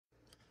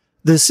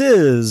This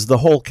is the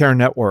Whole Care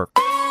Network.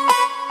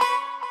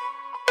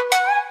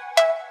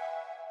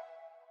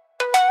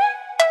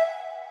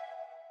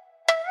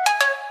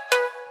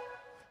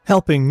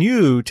 Helping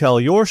you tell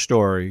your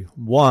story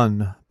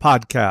one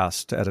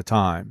podcast at a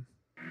time.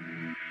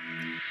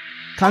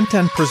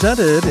 Content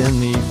presented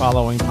in the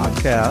following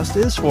podcast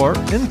is for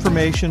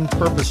information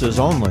purposes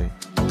only.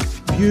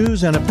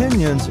 Views and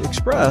opinions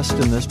expressed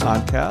in this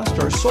podcast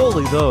are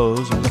solely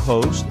those of the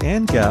host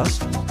and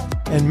guest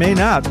and may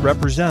not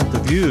represent the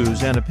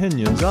views and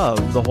opinions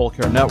of the Whole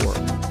Care Network.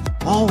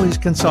 Always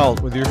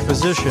consult with your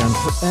physician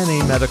for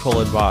any medical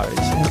advice,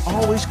 and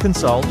always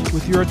consult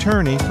with your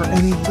attorney for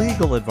any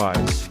legal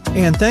advice.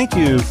 And thank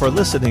you for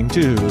listening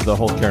to the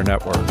Whole Care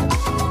Network.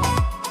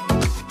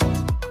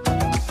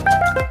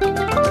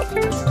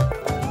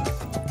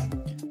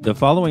 The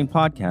following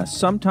podcast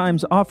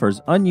sometimes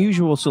offers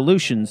unusual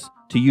solutions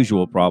to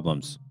usual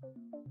problems.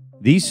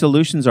 These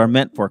solutions are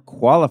meant for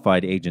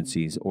qualified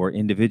agencies or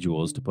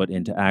individuals to put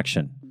into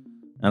action.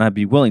 And I'd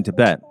be willing to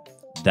bet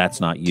that's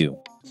not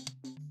you.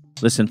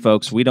 Listen,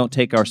 folks, we don't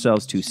take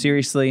ourselves too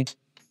seriously.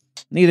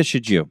 Neither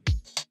should you.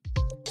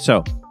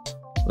 So,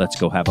 let's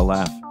go have a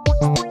laugh.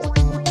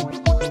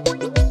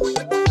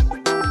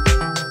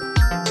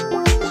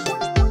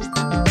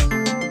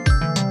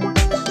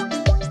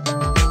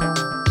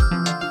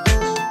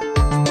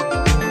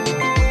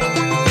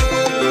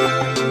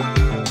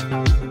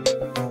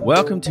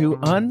 Welcome to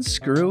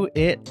Unscrew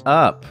It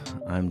Up.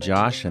 I'm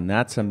Josh, and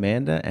that's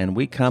Amanda, and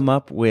we come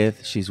up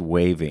with... She's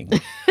waving.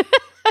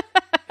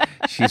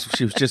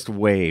 She was just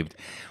waved.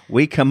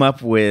 We come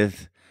up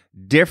with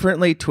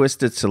differently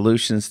twisted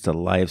solutions to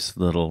life's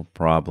little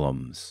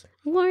problems.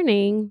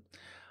 Morning.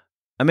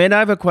 Amanda, I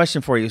have a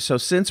question for you. So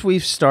since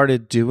we've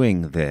started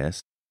doing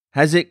this,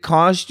 has it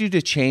caused you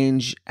to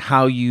change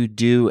how you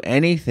do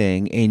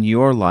anything in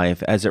your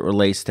life as it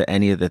relates to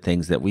any of the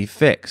things that we've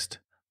fixed?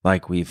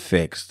 Like we've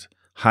fixed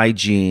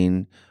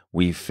hygiene,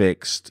 we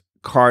fixed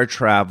car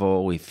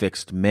travel, we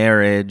fixed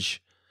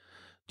marriage.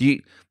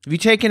 Have you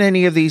taken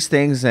any of these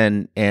things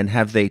and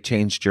have they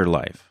changed your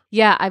life?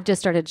 Yeah, I've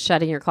just started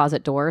shutting your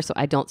closet door so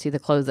I don't see the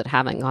clothes that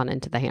haven't gone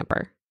into the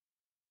hamper.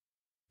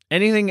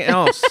 Anything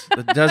else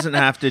that doesn't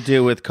have to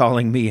do with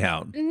calling me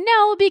out?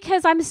 No,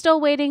 because I'm still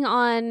waiting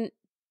on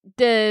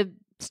the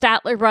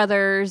Statler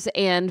Brothers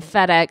and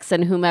FedEx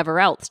and whomever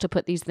else to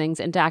put these things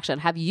into action.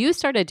 Have you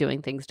started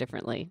doing things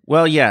differently?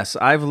 Well, yes.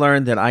 I've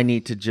learned that I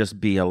need to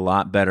just be a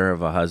lot better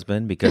of a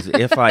husband because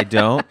if I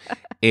don't,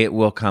 it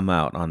will come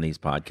out on these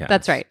podcasts.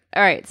 That's right.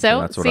 All right.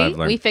 So that's what see, I've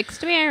learned. We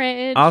fixed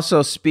marriage.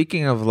 Also,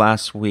 speaking of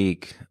last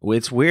week,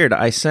 it's weird.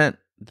 I sent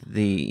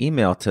the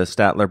email to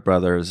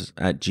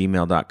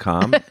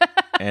statlerbrothers@gmail.com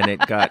and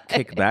it got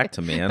kicked back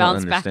to me. I don't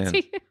understand. Back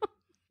to you.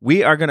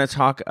 We are going to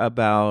talk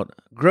about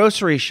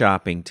grocery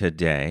shopping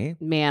today.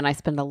 Man, I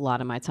spend a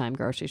lot of my time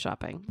grocery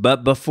shopping.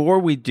 But before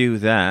we do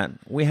that,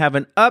 we have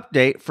an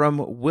update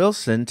from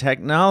Wilson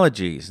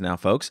Technologies. Now,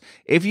 folks,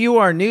 if you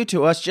are new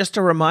to us, just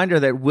a reminder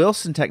that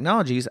Wilson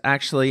Technologies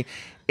actually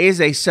is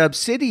a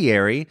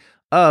subsidiary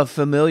of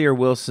Familiar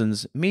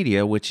Wilson's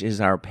Media, which is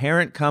our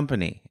parent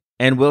company.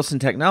 And Wilson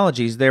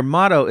Technologies, their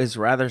motto is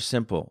rather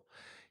simple.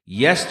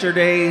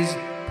 Yesterday's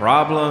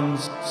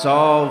problems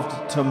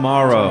solved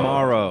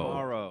tomorrow.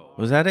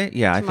 Was that it?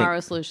 Yeah,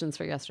 Tomorrow's solutions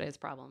for yesterday's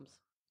problems.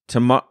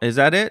 Is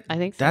that it? I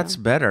think so. That's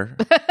better.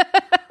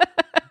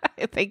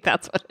 I think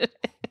that's what it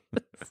is.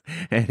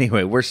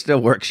 Anyway, we're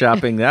still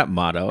workshopping that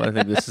motto. I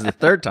think this is the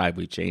third time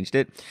we changed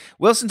it.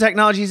 Wilson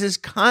Technologies is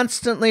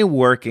constantly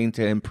working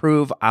to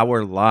improve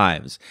our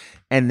lives,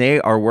 and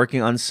they are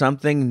working on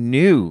something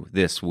new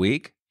this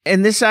week.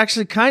 And this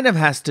actually kind of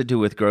has to do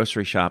with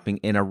grocery shopping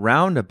in a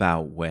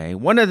roundabout way.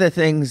 One of the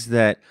things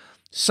that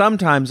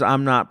sometimes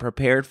I'm not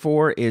prepared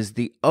for is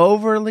the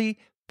overly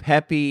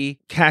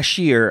peppy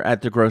cashier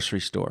at the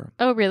grocery store.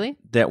 Oh, really?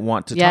 That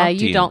want to talk to you.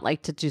 Yeah, you don't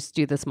like to just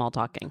do the small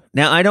talking.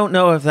 Now, I don't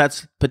know if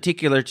that's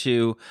particular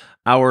to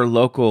our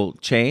local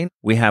chain.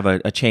 We have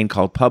a chain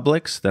called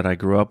Publix that I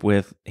grew up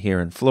with here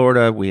in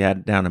Florida. We had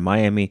it down in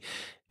Miami,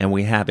 and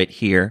we have it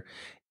here.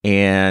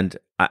 And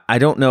I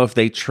don't know if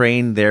they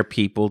train their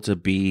people to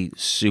be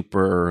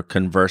super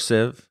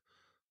conversive.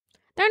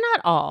 They're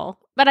not all,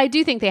 but I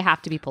do think they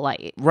have to be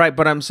polite. Right,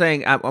 but I'm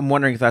saying, I'm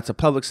wondering if that's a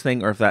Publix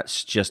thing or if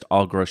that's just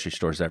all grocery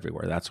stores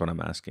everywhere. That's what I'm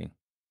asking.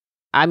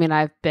 I mean,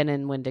 I've been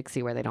in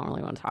Winn-Dixie where they don't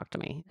really want to talk to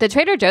me. The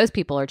Trader Joe's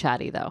people are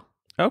chatty, though.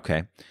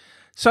 Okay.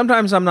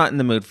 Sometimes I'm not in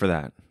the mood for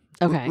that.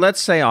 Okay.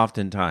 Let's say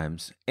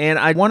oftentimes. And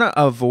I want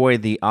to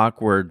avoid the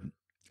awkward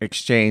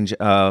exchange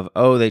of,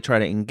 oh, they try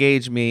to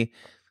engage me.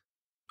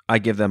 I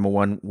give them a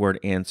one-word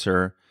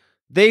answer.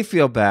 They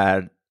feel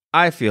bad.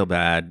 I feel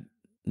bad.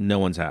 No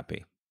one's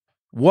happy.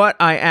 What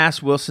I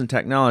asked Wilson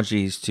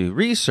Technologies to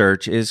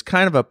research is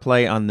kind of a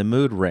play on the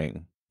mood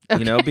ring,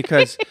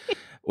 because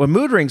well,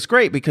 mood ring's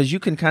great because you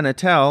can kind of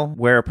tell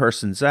where a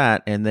person's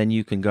at and then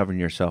you can govern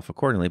yourself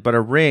accordingly. But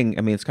a ring,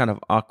 I mean, it's kind of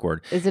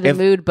awkward. Is it a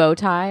mood bow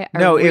tie?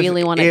 I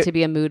really want it to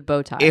be a mood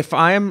bow tie. If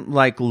I'm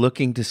like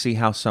looking to see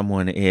how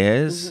someone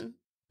is,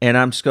 and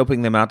I'm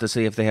scoping them out to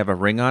see if they have a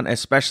ring on,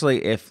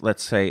 especially if,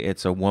 let's say,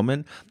 it's a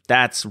woman.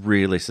 That's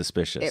really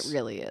suspicious. It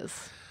really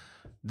is.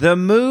 The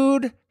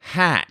mood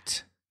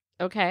hat.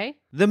 Okay.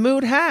 The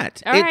mood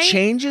hat. All it right.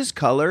 changes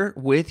color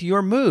with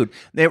your mood.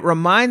 It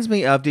reminds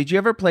me of, did you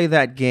ever play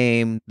that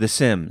game, The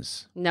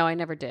Sims? No, I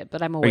never did,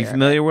 but I'm Are aware. you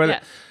familiar with it?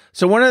 Yes.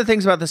 So one of the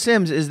things about The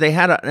Sims is they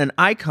had an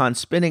icon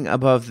spinning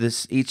above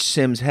each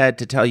Sim's head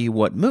to tell you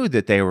what mood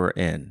that they were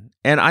in.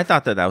 And I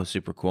thought that was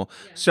super cool.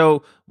 Yeah.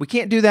 So we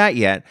can't do that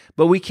yet,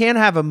 but we can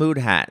have a mood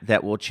hat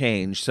that will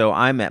change. So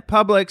I'm at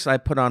Publix. I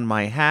put on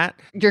my hat.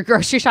 Your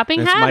grocery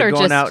shopping It's hat, my or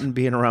going just out and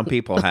being around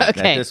people hat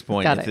Okay, at this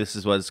point. got If it. this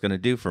is what it's going to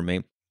do for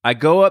me, I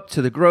go up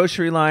to the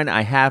grocery line.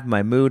 I have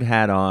my mood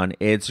hat on.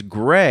 It's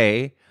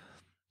gray,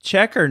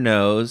 checker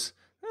nose.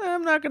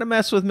 I'm not going to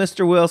mess with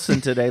Mr. Wilson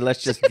today.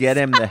 Let's just get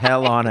him the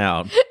hell on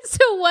out.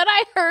 So what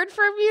I heard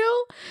from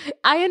you,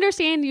 I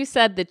understand you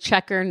said the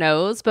checker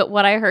nose, but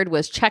what I heard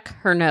was check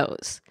her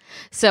nose.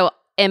 So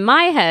in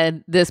my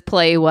head, this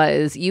play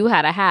was you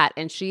had a hat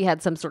and she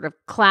had some sort of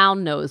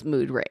clown nose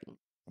mood ring.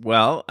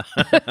 Well,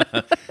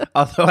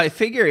 although I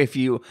figure if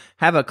you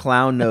have a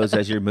clown nose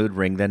as your mood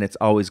ring, then it's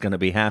always going to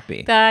be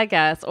happy. I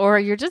guess. Or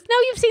you're just, no,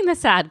 you've seen the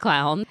sad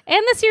clown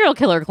and the serial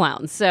killer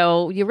clown.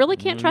 So you really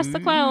can't trust the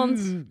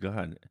clowns.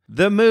 God.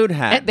 The Mood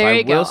Hat There by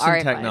you go. Wilson All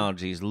right,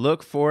 Technologies.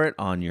 Look for it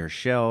on your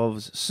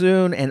shelves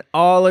soon, and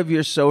all of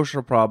your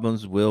social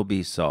problems will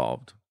be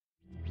solved.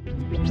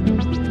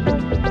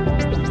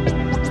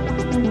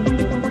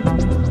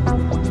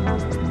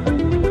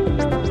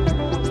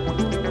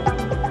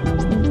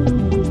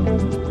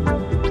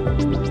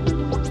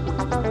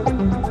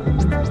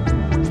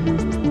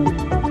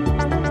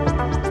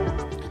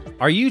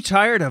 Are you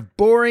tired of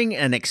boring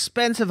and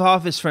expensive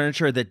office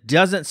furniture that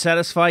doesn't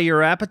satisfy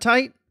your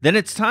appetite? Then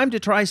it's time to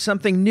try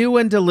something new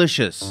and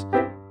delicious.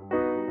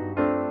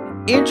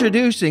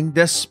 Introducing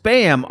the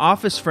Spam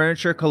Office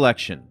Furniture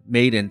Collection.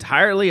 Made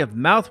entirely of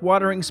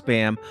mouth-watering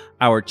Spam,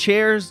 our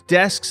chairs,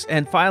 desks,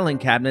 and filing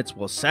cabinets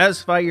will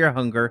satisfy your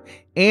hunger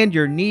and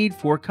your need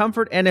for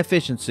comfort and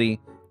efficiency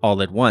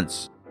all at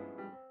once.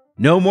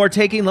 No more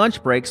taking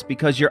lunch breaks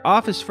because your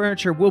office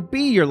furniture will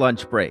be your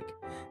lunch break.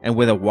 And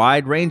with a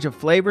wide range of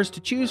flavors to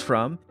choose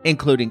from,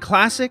 including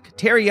classic,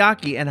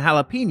 teriyaki, and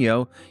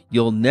jalapeno,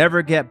 you'll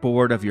never get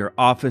bored of your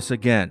office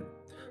again.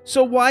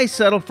 So why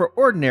settle for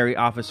ordinary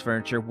office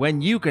furniture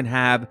when you can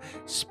have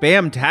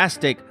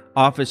Spamtastic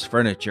office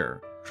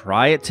furniture?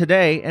 Try it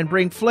today and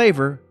bring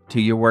flavor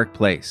to your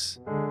workplace.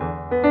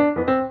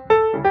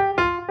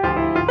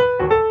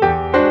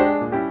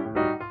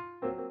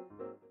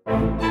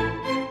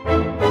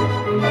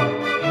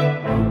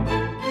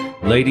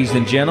 Ladies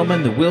and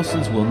gentlemen, the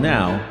Wilsons will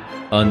now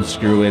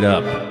unscrew it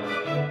up.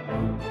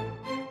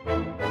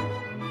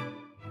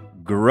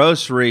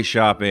 Grocery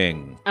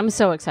shopping. I'm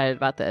so excited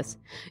about this.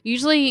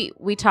 Usually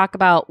we talk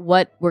about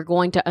what we're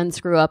going to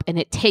unscrew up, and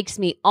it takes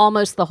me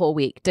almost the whole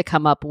week to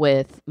come up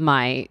with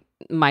my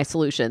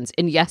solutions.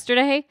 And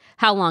yesterday,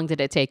 how long did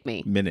it take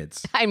me?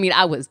 Minutes. I mean,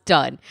 I was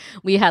done.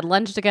 We had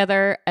lunch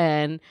together,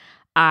 and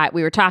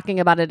we were talking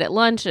about it at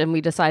lunch, and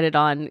we decided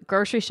on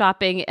grocery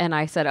shopping, and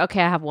I said,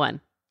 okay, I have one.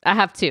 I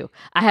have two.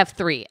 I have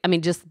three. I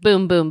mean, just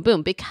boom, boom,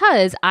 boom,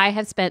 because I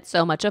have spent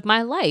so much of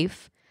my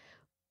life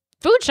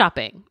food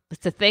shopping.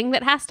 It's a thing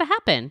that has to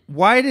happen.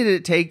 Why did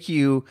it take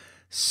you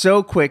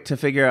so quick to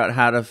figure out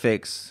how to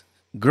fix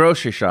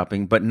grocery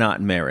shopping, but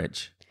not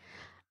marriage?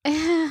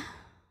 No,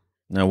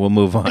 we'll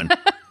move on.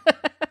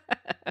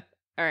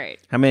 All right.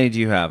 How many do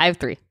you have? I have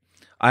three.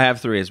 I have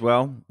three as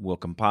well. We'll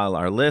compile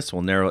our list.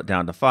 We'll narrow it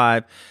down to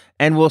 5,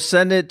 and we'll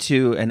send it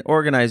to an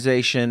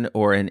organization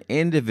or an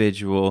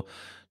individual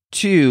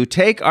to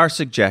take our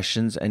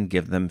suggestions and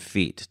give them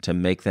feet, to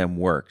make them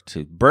work,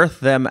 to birth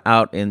them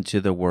out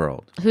into the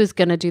world. Who's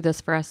going to do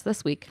this for us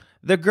this week?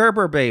 The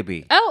Gerber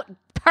baby. Oh,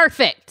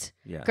 perfect.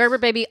 Yes. Gerber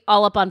baby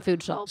all up on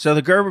food shelves. So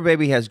the Gerber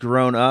baby has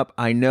grown up.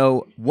 I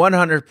know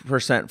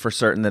 100% for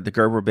certain that the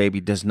Gerber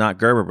baby does not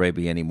Gerber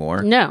baby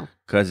anymore. No.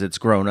 Because it's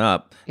grown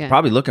up, Yeah.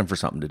 probably looking for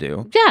something to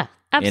do. Yeah,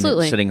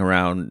 absolutely. And sitting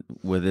around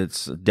with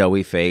its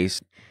doughy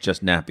face,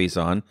 just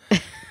nappies on.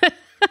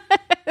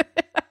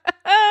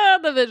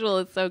 The visual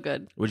is so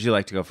good. Would you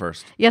like to go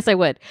first? Yes, I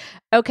would.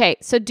 Okay,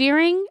 so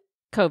during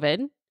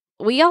COVID,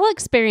 we all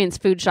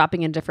experienced food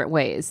shopping in different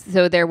ways.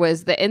 So there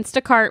was the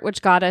Instacart,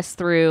 which got us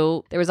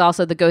through. There was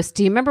also the Ghost.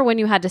 Do you remember when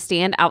you had to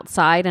stand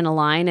outside in a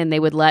line and they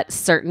would let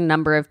certain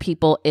number of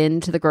people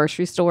into the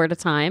grocery store at a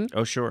time?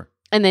 Oh, sure.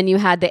 And then you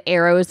had the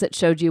arrows that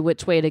showed you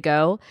which way to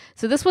go.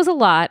 So this was a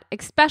lot,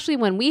 especially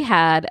when we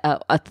had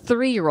a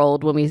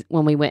 3-year-old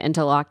when we went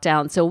into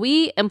lockdown. So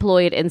we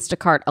employed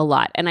Instacart a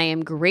lot, and I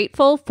am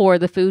grateful for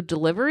the food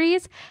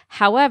deliveries.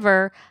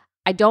 However,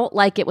 I don't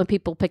like it when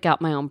people pick out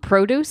my own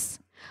produce.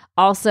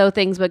 Also,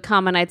 things would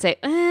come and I'd say,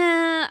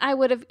 I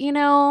would have,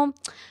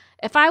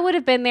 if I would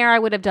have been there, I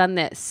would have done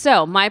this.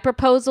 So my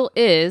proposal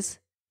is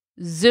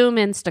Zoom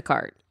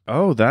Instacart.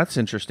 Oh, that's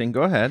interesting.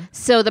 Go ahead.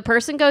 So the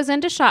person goes in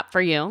to shop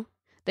for you.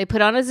 They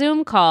put on a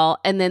Zoom call,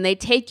 and then they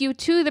take you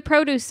to the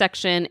produce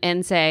section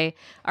and say,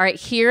 all right,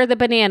 here are the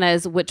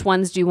bananas. Which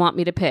ones do you want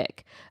me to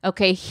pick?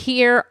 Okay,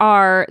 here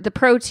are the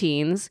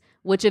proteins.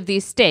 Which of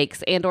these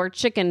steaks and or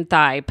chicken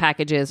thigh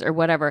packages or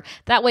whatever.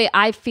 That way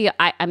I feel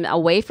I'm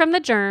away from the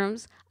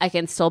germs. I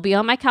can still be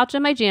on my couch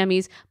in my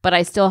jammies, but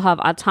I still have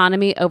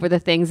autonomy over the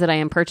things that I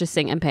am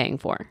purchasing and paying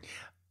for.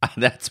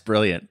 That's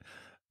brilliant.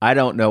 I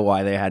don't know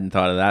why they hadn't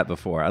thought of that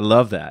before. I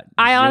love that.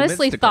 I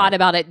honestly thought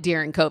about it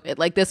during COVID.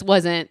 Like this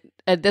wasn't,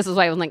 this is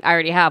why I was like, I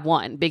already have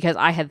one, because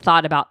I had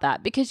thought about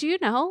that. Because, you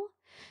know,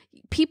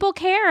 people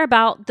care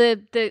about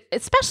the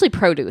especially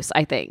produce,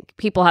 I think.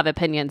 People have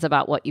opinions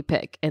about what you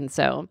pick. And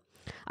so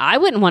I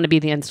wouldn't want to be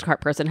the Instacart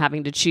person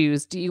having to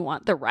choose, do you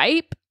want the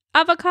ripe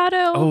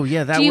avocado? Oh,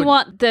 yeah. Do you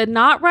want the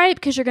not ripe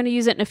because you're going to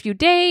use it in a few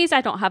days?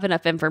 I don't have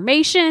enough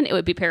information. It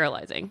would be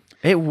paralyzing.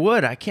 It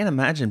would. I can't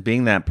imagine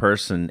being that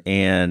person.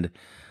 And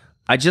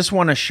I just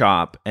want to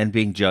shop and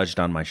being judged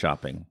on my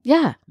shopping.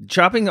 Yeah.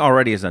 Shopping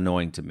already is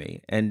annoying to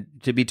me. And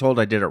to be told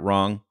I did it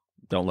wrong,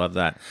 don't love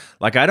that.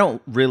 Like, I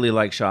don't really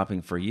like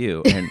shopping for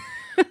you. And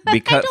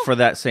because for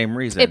that same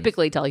reason.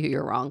 Typically tell you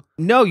you're wrong.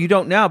 No, you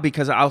don't now,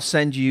 because I'll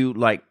send you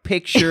like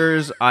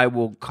pictures. I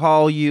will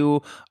call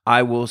you.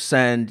 I will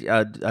send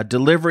a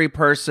delivery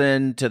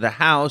person to the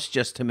house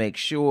just to make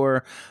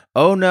sure.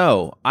 Oh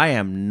no, I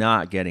am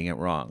not getting it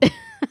wrong.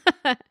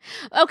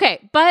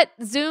 Okay, but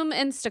Zoom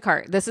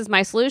Instacart. This is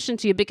my solution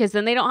to you, because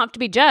then they don't have to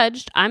be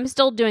judged. I'm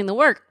still doing the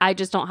work. I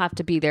just don't have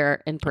to be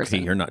there in person.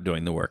 Okay, you're not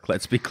doing the work.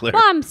 Let's be clear.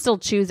 Well, I'm still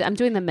choosing. I'm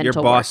doing the mental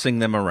You're bossing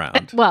them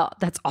around. Well,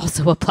 that's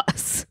also a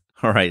plus.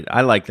 All right,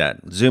 I like that.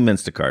 Zoom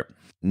Instacart.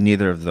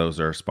 Neither of those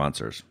are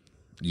sponsors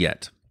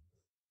yet.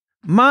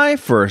 My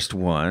first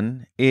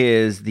one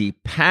is the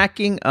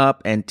packing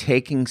up and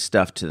taking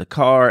stuff to the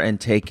car and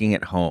taking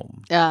it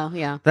home. Oh,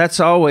 yeah.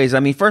 That's always, I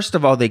mean, first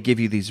of all, they give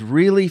you these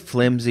really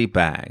flimsy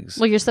bags.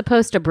 Well, you're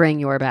supposed to bring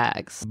your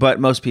bags. But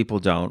most people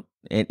don't.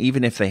 And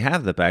even if they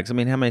have the bags, I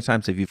mean, how many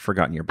times have you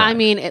forgotten your bag? I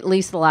mean, at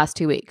least the last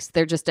 2 weeks.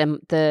 They're just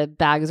the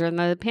bags are in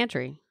the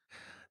pantry.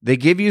 They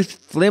give you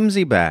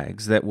flimsy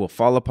bags that will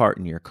fall apart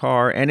in your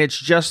car, and it's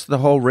just the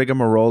whole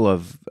rigmarole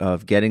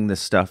of getting the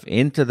stuff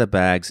into the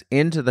bags,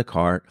 into the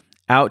cart,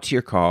 out to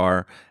your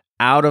car,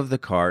 out of the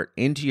cart,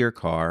 into your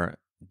car,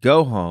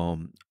 go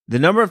home. The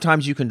number of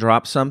times you can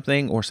drop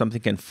something or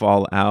something can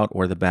fall out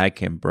or the bag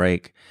can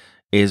break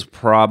is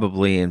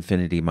probably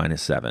infinity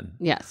minus 7.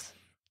 Yes.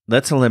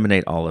 Let's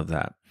eliminate all of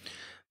that.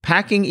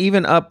 Packing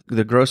even up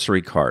the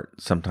grocery cart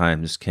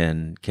sometimes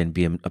can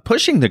be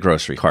pushing the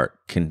grocery cart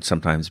can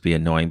sometimes be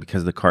annoying,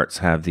 because the carts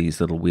have these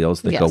little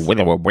wheels that go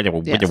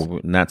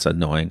and that's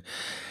annoying.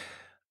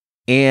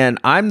 And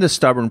I'm the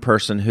stubborn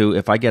person who,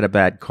 if I get a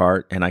bad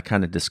cart and I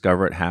kind of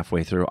discover it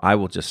halfway through, I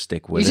will just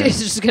stick with You're it.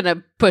 just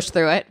gonna push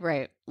through it,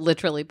 right?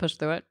 Literally push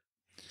through it.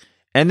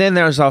 And then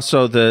there's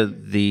also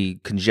the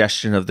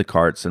congestion of the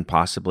carts and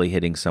possibly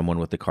hitting someone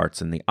with the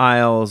carts in the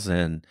aisles.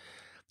 And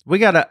we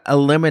got to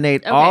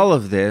eliminate all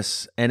of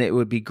this, and it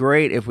would be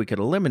great if we could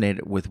eliminate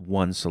it with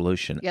one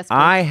solution. Yes, please.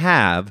 I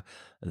have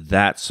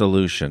that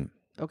solution.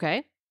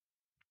 Okay.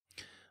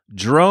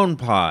 Drone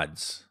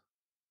pods.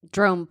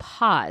 Drone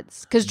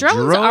pods. Because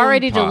drones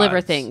already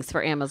deliver things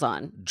for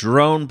Amazon.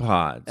 Drone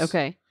pods.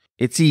 Okay.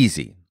 It's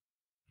easy.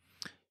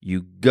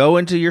 You go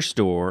into your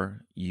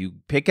store, you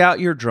pick out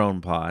your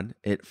drone pod,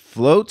 it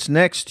floats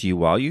next to you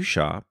while you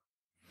shop.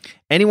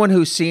 Anyone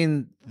who's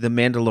seen The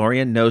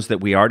Mandolorian knows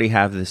that we already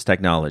have this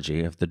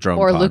technology of the drone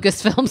pod. Or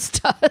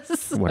Lucasfilms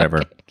does. Whatever.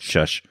 Okay.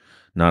 Shush.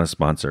 Not a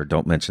sponsor.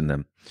 Don't mention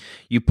them.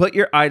 You put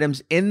your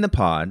items in the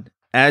pod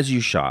as you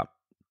shop.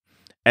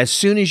 As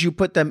soon as you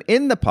put them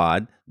in the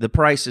pod, the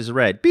price is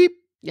red. Beep.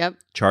 Yep.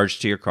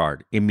 Charged to your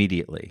card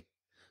immediately.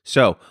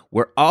 So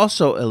we're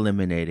also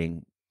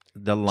eliminating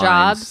the lines.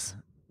 Jobs?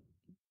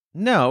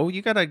 No,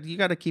 you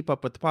gotta keep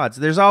up with the pods.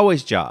 There's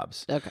always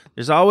jobs. Okay.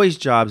 There's always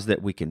jobs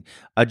that we can.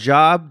 A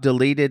job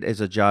deleted is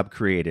a job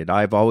created.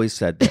 I've always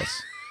said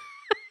this.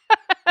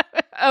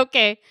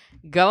 Okay.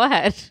 Go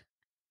ahead.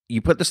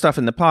 You put the stuff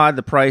in the pod,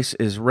 the price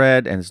is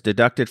red, and it's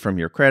deducted from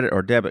your credit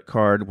or debit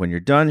card. When you're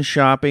done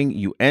shopping,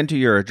 you enter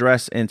your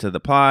address into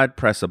the pod,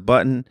 press a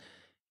button,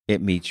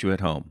 it meets you at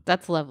home.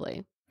 That's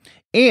lovely.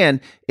 And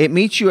it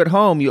meets you at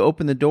home, you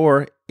open the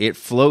door, it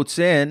floats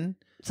in.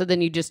 So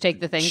then you just take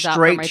the things out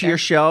straight from right to there? your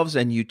shelves,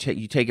 and you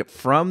take it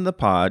from the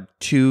pod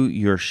to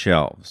your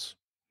shelves.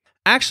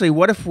 Actually,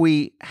 what if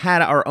we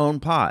had our own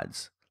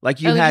pods?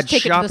 Like you had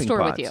just take shopping it to the store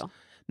pods. with you.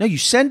 No, you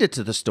send it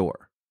to the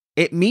store.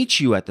 It meets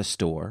you at the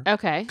store.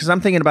 Okay. Because I'm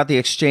thinking about the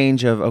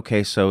exchange of,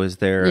 okay, so is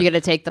there... You're going to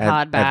take the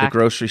pod back. At the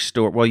grocery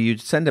store. Well, you'd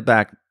send it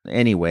back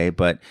anyway,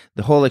 but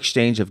the whole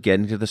exchange of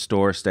getting to the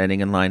store, standing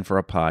in line for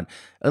a pod,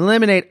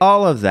 eliminate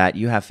all of that.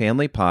 You have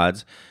family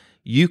pods.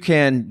 You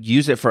can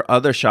use it for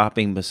other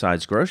shopping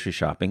besides grocery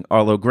shopping,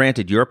 although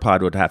granted, your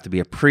pod would have to be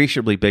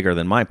appreciably bigger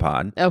than my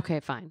pod. Okay,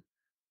 fine.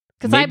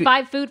 Because I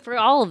buy food for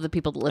all of the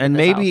people that live in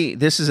this house.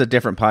 This is a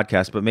different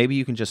podcast, but maybe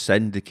you can just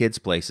send the kids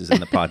places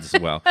in the pods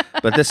as well.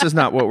 But this is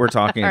not what we're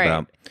talking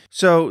about.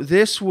 So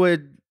this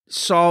would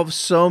solve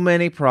so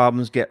many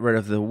problems, get rid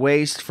of the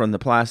waste from the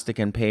plastic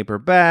and paper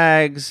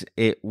bags.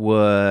 It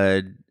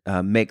would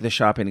make the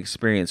shopping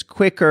experience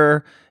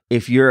quicker.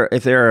 If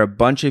there are a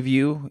bunch of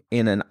you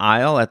in an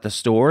aisle at the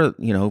store,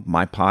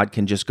 my pod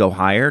can just go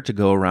higher to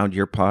go around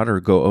your pod or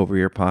go over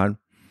your pod.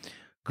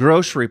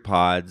 Grocery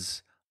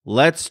pods,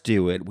 let's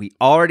do it. We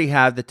already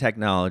have the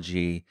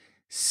technology.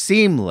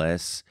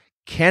 Seamless,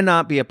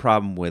 cannot be a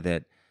problem with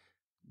it.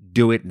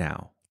 Do it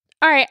now.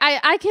 All right,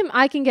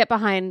 I can get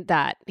behind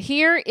that.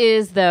 Here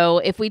is,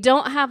 though, if we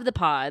don't have the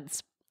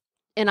pods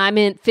and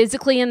I'm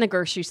physically in the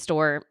grocery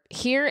store,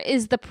 here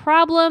is the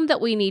problem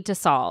that we need to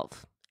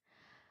solve.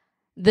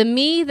 The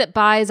me that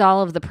buys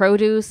all of the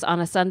produce on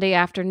a Sunday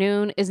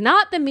afternoon is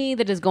not the me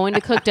that is going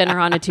to cook dinner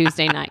on a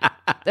Tuesday night.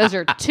 Those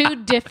are two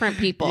different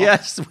people.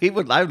 Yes, I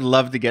would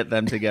love to get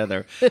them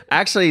together.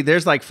 Actually,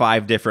 there's like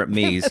 5 different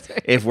me's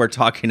right. If we're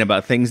talking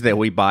about things that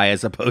we buy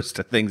as opposed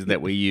to things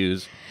that we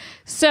use.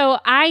 So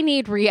I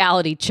need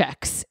reality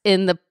checks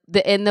in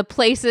the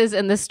places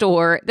in the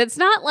store. It's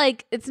not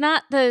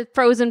the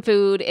frozen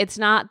food. It's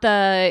not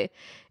the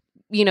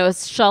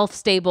shelf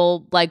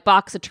stable like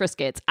box of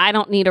Triscuits. I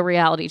don't need a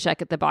reality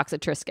check at the box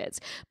of Triscuits.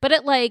 But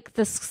at like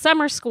the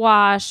summer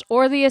squash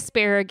or the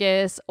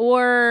asparagus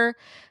or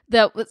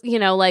the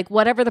like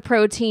whatever the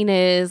protein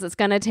is, it's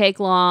going to take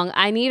long.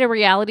 I need a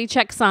reality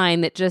check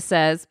sign that just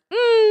says,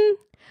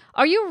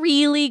 are you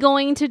really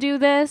going to do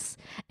this?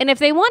 And if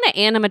they want to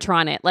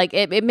animatron it, like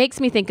it makes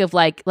me think of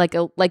like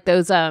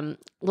those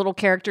little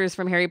characters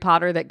from Harry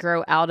Potter that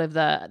grow out of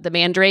the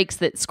mandrakes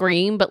that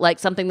scream, but like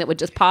something that would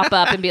just pop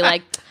up and be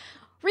like,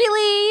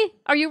 really?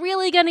 Are you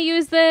really going to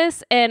use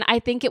this? And I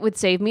think it would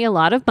save me a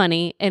lot of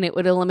money and it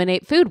would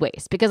eliminate food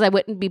waste because I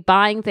wouldn't be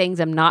buying things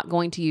I'm not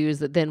going to use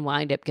that then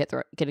wind up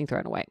getting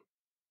thrown away.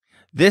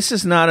 This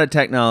is not a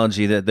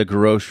technology that the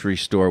grocery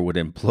store would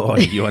employ,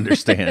 you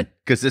understand?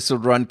 Because this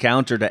would run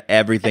counter to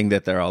everything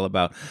that they're all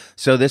about.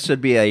 So this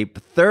would be a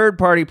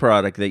third-party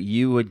product that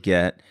you would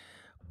get.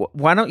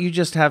 Why don't you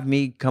just have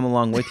me come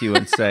along with you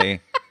and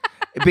say...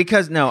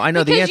 Because, no, I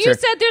know the answer.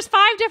 Because you said there's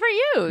 5 different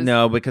use.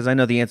 No, because I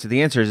know the answer.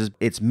 The answer is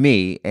it's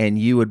me, and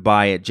you would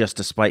buy it just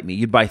to spite me.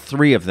 You'd buy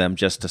 3 of them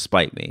just to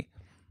spite me.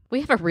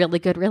 We have a really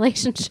good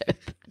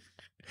relationship.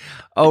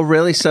 Oh,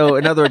 really? So,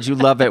 in other words, you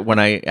love it when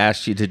I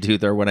ask you to do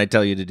or when I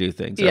tell you to do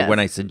things, yes. or when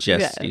I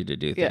suggest you to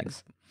do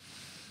things.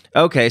 Yes.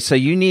 Okay, so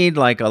you need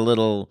like a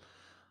little,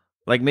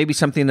 like maybe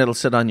something that'll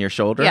sit on your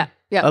shoulder.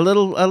 Yeah. A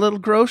little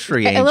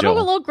grocery angel. A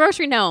little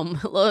grocery gnome,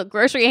 a little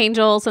grocery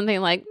angel,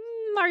 something like,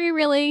 are you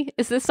really?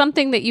 Is this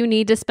something that you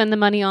need to spend the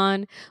money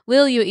on?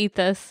 Will you eat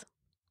this?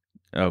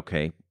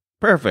 Okay,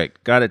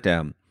 perfect. Got it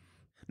down.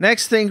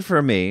 Next thing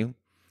for me,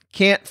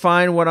 can't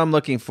find what I'm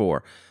looking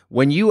for.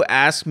 When you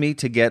ask me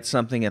to get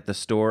something at the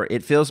store,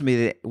 it fills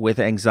me with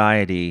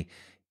anxiety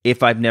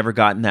if I've never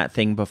gotten that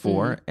thing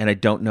before and I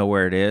don't know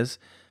where it is,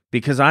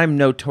 because I'm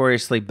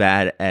notoriously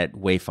bad at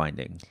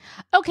wayfinding.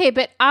 Okay,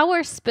 but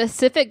our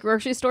specific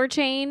grocery store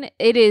chain,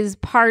 it is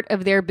part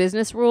of their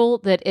business rule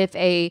that if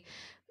a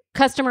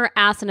customer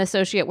asks an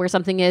associate where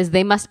something is,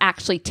 they must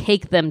actually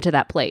take them to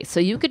that place. So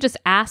you could just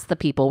ask the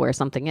people where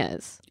something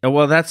is. Oh,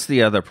 well, that's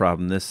the other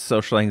problem, this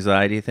social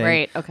anxiety thing.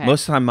 Right, okay.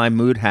 Most of the time, my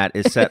mood hat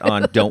is set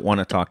on don't want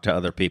to talk to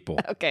other people.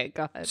 Okay,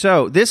 go ahead.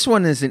 So this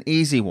one is an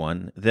easy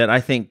one that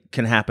I think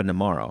can happen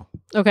tomorrow.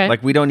 Okay.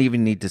 Like, we don't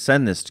even need to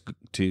send this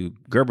to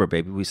Gerber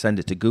Baby. We send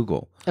it to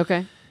Google.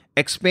 Okay.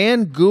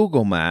 Expand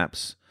Google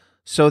Maps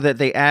so that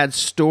they add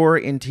store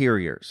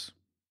interiors.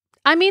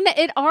 I mean,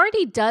 it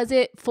already does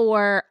it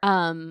for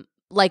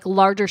like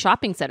larger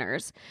shopping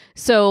centers.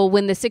 So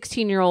when the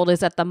 16-year-old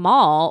is at the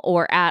mall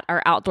or at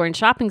our outdoor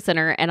shopping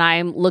center and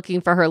I'm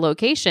looking for her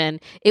location,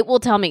 it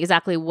will tell me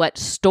exactly what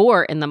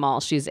store in the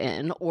mall she's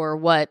in or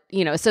what,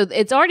 so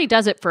it's already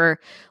does it for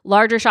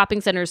larger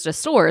shopping centers to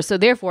stores. So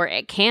therefore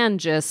it can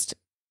just,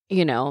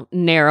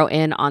 narrow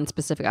in on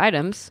specific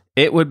items.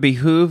 It would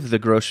behoove the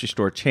grocery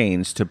store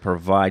chains to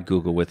provide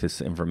Google with this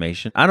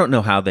information. I don't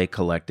know how they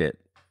collect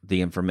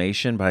the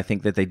information, but I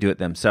think that they do it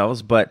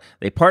themselves. But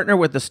they partner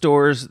with the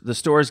stores. The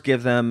stores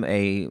give them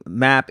a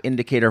map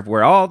indicator of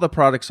where all the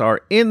products are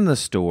in the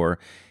store,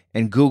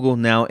 and Google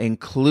now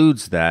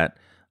includes that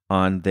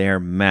on their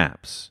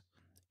maps.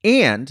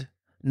 And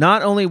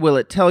not only will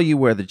it tell you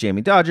where the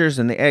Jamie Dodgers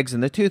and the eggs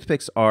and the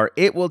toothpicks are,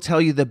 it will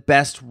tell you the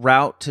best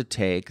route to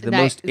take, the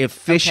most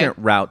efficient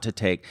route to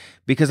take.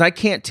 Because I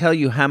can't tell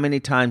you how many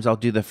times I'll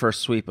do the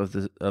first sweep of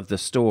the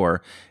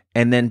store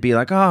and then be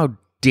like, oh,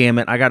 damn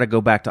it, I got to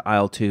go back to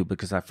aisle 2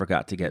 because I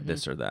forgot to get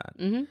this or that.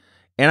 Mm-hmm.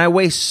 And I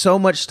waste so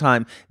much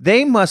time.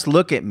 They must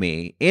look at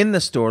me in the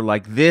store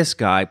like, this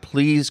guy,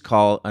 please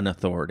call an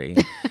authority,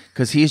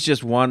 because he's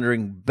just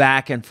wandering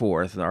back and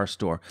forth in our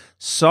store.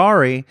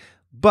 Sorry,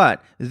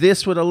 but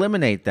this would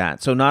eliminate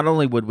that. So not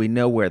only would we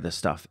know where the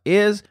stuff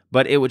is,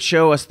 but it would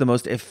show us the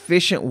most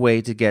efficient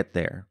way to get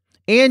there.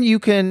 And you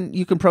can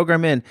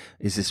program in,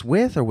 is this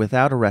with or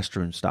without a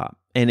restroom stop?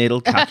 And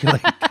it'll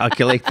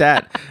calculate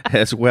that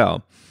as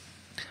well.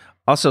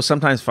 Also,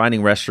 sometimes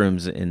finding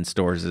restrooms in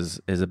stores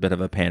is a bit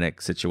of a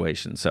panic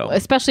situation. So,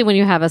 especially when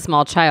you have a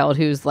small child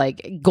who's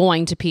like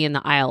going to pee in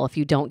the aisle if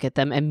you don't get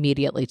them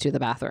immediately to the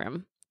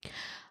bathroom.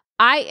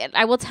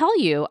 I will tell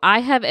you, I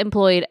have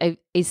employed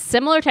a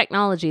similar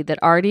technology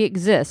that already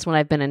exists when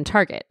I've been in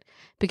Target,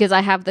 because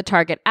I have the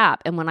Target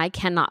app. And when I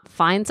cannot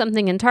find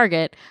something in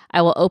Target,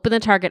 I will open the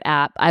Target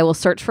app, I will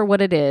search for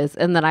what it is,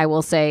 and then I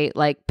will say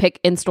like pick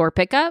in-store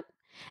pickup.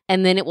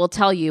 And then it will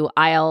tell you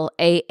aisle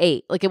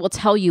A8. Like it will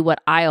tell you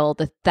what aisle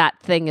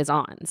that thing is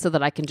on so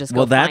that I can just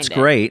go well, that's find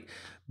it. great.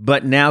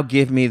 But now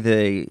give me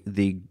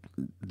the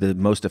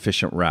most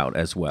efficient route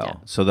as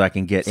well, so that I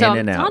can get in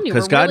and out.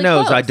 Because God really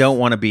knows close. I don't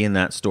want to be in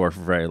that store for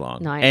very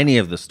long. No, I know. Any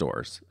of the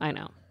stores. I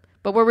know.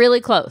 But we're really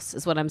close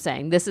is what I'm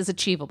saying. This is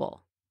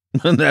achievable.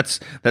 That's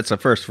a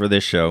first for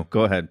this show.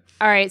 Go ahead.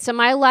 All right. So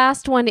my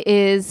last one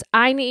is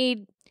I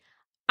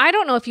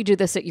don't know if you do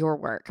this at your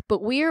work,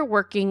 but we are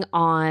working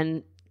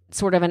on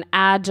sort of an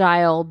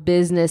agile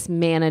business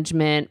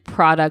management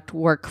product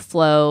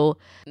workflow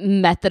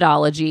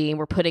methodology.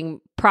 We're putting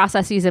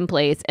processes in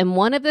place. And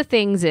one of the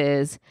things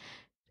is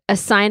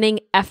assigning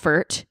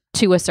effort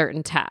to a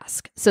certain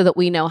task so that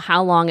we know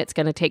how long it's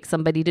going to take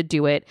somebody to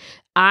do it.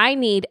 I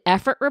need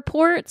effort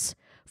reports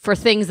for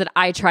things that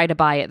I try to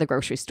buy at the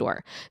grocery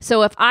store.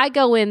 So if I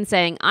go in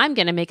saying, I'm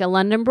going to make a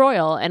London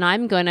broil and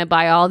I'm going to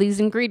buy all these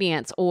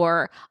ingredients,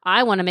 or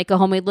I want to make a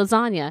homemade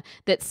lasagna,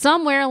 that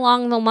somewhere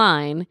along the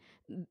line,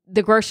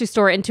 the grocery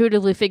store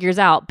intuitively figures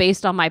out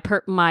based on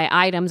my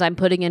items I'm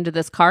putting into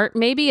this cart.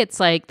 Maybe it's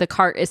like the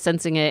cart is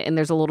sensing it and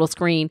there's a little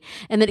screen,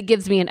 and then it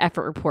gives me an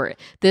effort report.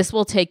 This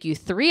will take you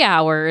 3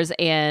 hours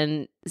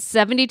and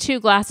 72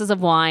 glasses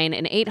of wine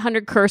and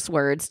 800 curse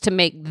words to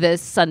make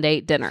this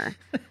Sunday dinner.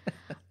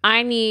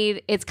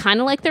 It's kind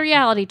of like the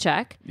reality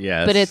check.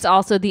 Yes. But it's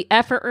also the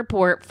effort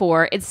report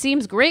for, it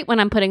seems great when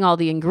I'm putting all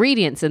the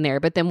ingredients in there,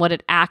 but then what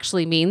it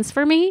actually means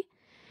for me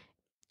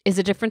is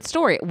a different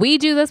story. We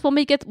do this when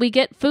we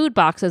get food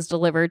boxes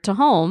delivered to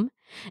home,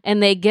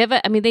 and they give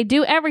it. I mean, they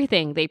do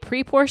everything. They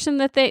pre-portion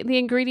the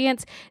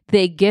ingredients.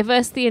 They give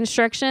us the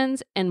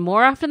instructions, and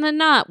more often than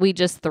not, we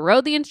just throw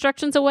the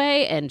instructions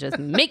away and just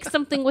make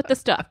something with the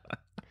stuff.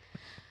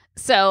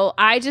 So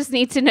I just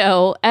need to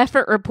know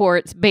effort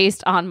reports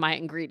based on my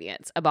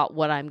ingredients about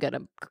what I'm going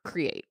to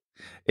create.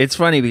 It's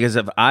funny because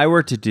if I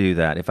were to do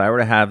that, if I were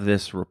to have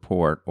this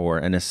report or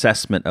an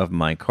assessment of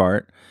my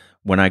cart,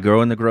 when I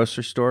go in the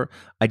grocery store,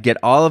 I'd get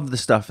all of the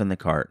stuff in the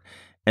cart,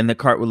 and the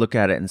cart would look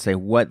at it and say,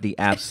 what the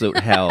absolute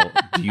hell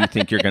do you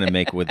think you're going to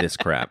make with this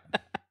crap?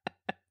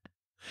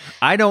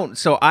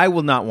 So I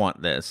will not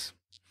want this.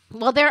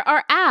 Well, there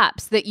are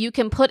apps that you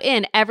can put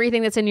in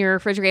everything that's in your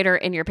refrigerator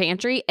and your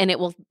pantry, and it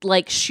will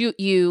like shoot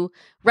you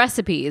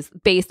recipes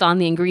based on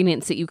the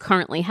ingredients that you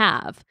currently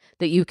have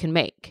that you can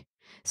make.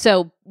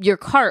 So your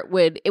cart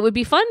it would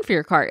be fun for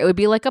your cart. It would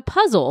be like a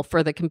puzzle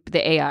for the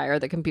AI or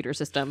the computer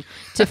system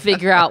to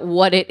figure out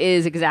what it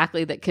is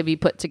exactly that could be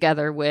put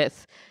together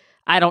with,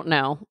 I don't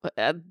know,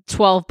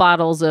 12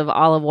 bottles of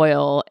olive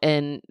oil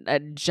and a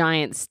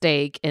giant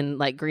steak and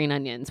like green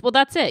onions. Well,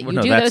 that's it.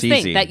 You do those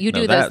things.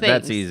 Those things.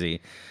 That's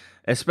easy.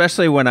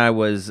 Especially when I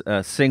was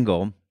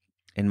single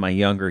in my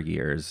younger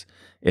years.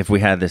 If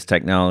we had this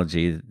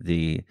technology,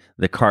 the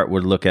cart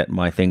would look at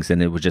my things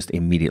and it would just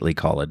immediately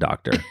call a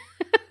doctor.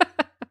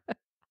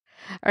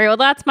 All right, well,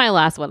 that's my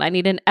last one. I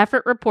need an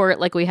effort report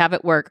like we have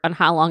at work on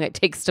how long it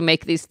takes to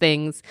make these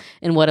things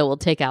and what it will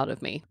take out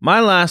of me. My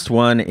last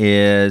one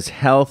is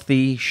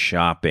healthy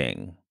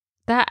shopping.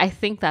 I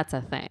think that's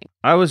a thing.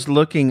 I was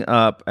looking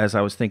up as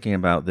I was thinking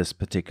about this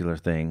particular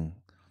thing.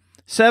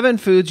 7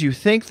 foods you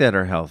think that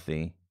are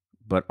healthy,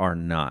 but are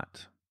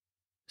not.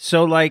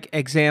 So like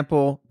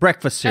example,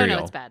 breakfast cereal. Oh,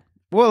 no, it's bad.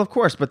 Well, of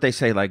course, but they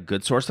say like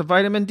good source of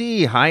vitamin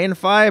D, high in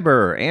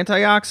fiber,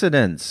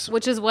 antioxidants.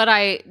 Which is what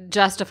I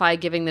justify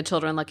giving the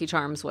children Lucky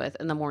Charms with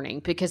in the morning,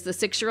 because the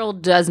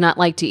 6-year-old does not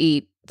like to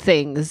eat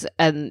things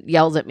and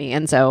yells at me.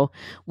 And so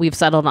we've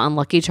settled on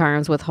Lucky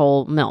Charms with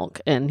whole milk,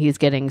 and he's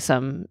getting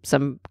some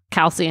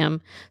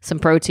calcium, some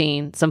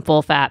protein, some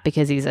full fat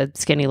because he's a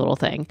skinny little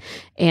thing,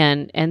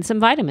 and some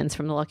vitamins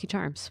from the Lucky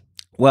Charms.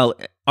 Well,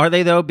 are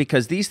they though?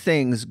 Because these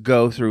things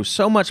go through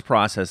so much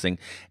processing.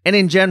 And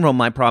in general,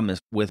 my problem is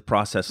with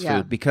processed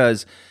food,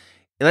 because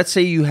let's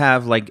say you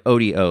have like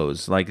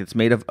ODOs, like it's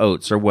made of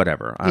oats or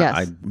whatever. Yes.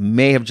 I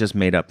may have just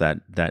made up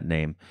that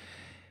name.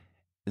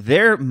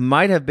 There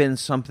might have been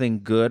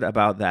something good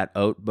about that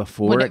oat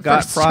before it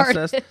got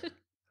processed.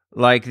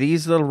 Like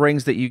these little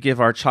rings that you give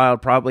our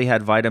child probably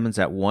had vitamins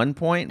at one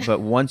point,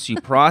 but once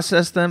you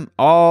process them,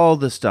 all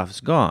the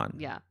stuff's gone.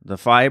 Yeah. The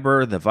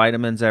fiber, the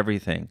vitamins,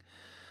 everything.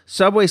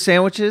 Subway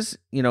sandwiches,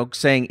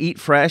 saying eat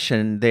fresh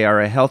and they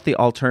are a healthy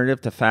alternative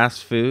to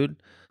fast food.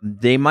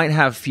 They might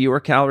have fewer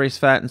calories,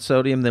 fat, and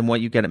sodium than what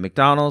you get at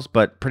McDonald's,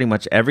 but pretty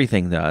much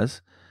everything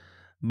does.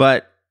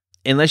 But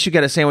unless you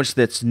get a sandwich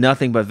that's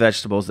nothing but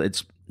vegetables,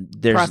 there's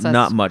processed.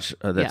 Not much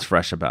that's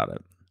fresh about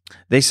it.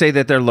 They say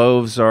that their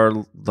loaves are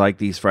like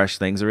these fresh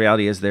things. The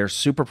reality is they're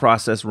super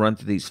processed, run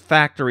through these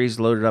factories,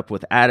 loaded up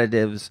with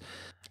additives.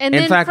 And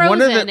In then fact,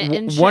 frozen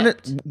and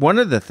shipped. one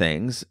of the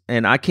things,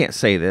 and I can't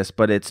say this,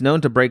 but it's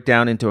known to break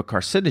down into a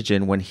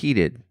carcinogen when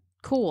heated.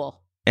 Cool.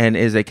 And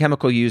is a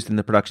chemical used in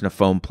the production of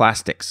foam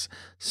plastics.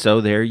 So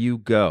there you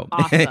go.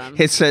 Awesome.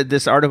 It said,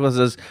 this article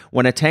says,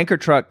 when a tanker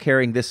truck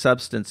carrying this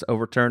substance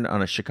overturned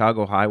on a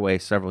Chicago highway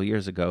several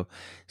years ago,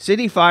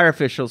 city fire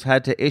officials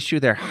had to issue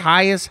their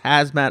highest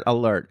hazmat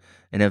alert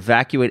and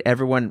evacuate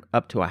everyone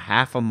up to a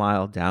half a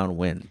mile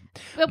downwind.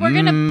 But we're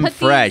going to put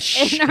fresh.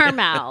 these in our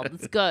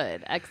mouths.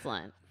 Good.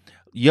 Excellent.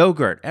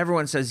 Yogurt.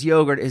 Everyone says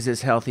yogurt is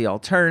this healthy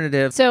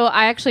alternative. So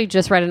I actually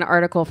just read an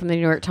article from the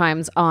New York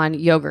Times on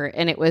yogurt,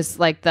 and it was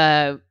like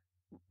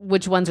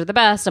which ones are the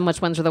best and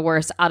which ones are the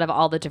worst out of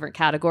all the different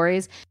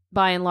categories.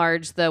 By and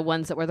large, the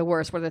ones that were the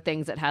worst were the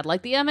things that had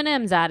like the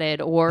M&Ms added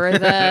or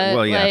the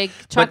like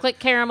chocolate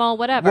caramel,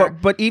 whatever. Well,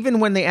 but even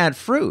when they add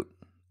fruit,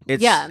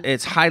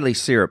 it's highly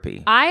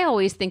syrupy. I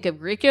always think of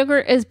Greek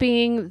yogurt as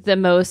being the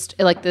most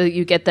like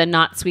you get the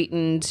not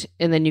sweetened,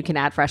 and then you can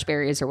add fresh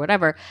berries or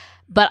whatever.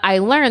 But I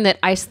learned that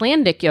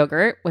Icelandic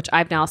yogurt, which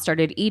I've now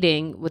started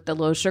eating with the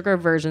low sugar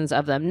versions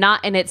of them,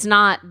 and it's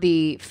not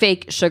the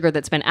fake sugar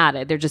that's been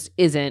added. There just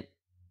isn't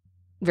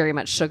very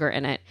much sugar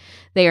in it.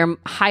 They are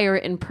higher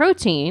in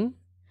protein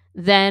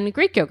than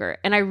Greek yogurt,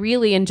 and I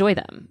really enjoy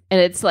them.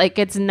 And it's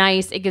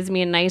nice. It gives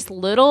me a nice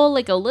little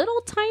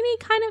tiny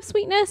kind of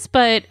sweetness,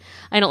 but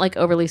I don't like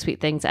overly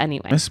sweet things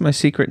anyway. That's my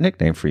secret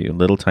nickname for you,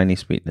 little tiny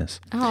sweetness.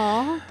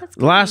 Oh, that's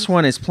good. The last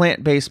one is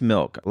plant-based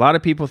milk. A lot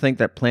of people think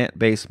that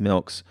plant-based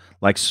milks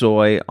like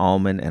soy,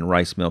 almond, and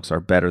rice milks are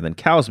better than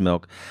cow's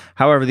milk.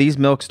 However, these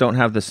milks don't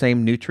have the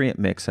same nutrient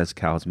mix as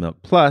cow's milk.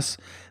 Plus,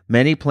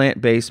 many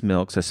plant-based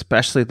milks,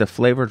 especially the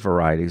flavored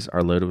varieties,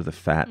 are loaded with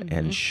fat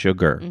and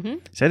sugar.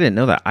 So I didn't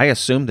know that. I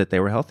assumed that they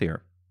were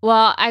healthier.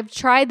 Well, I've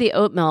tried the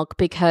oat milk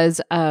because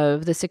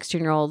of the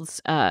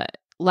 16-year-old's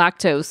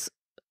lactose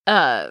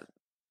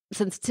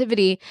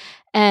sensitivity,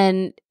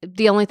 and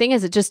the only thing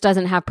is it just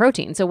doesn't have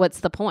protein. So what's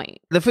the point?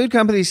 The food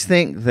companies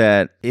think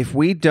that if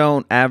we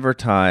don't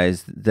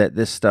advertise that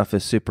this stuff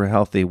is super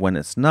healthy when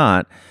it's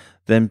not,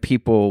 then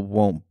people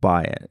won't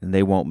buy it and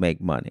they won't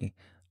make money.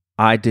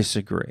 I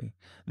disagree.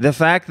 The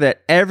fact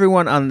that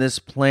everyone on this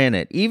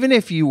planet, even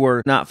if you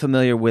were not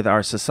familiar with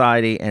our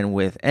society and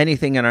with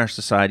anything in our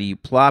society, you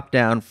plop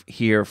down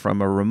here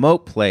from a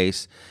remote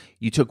place,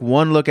 you took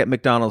one look at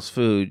McDonald's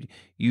food,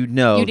 you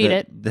know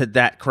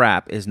that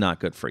crap is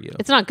not good for you.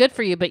 It's not good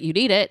for you, but you'd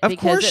eat it of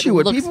because course you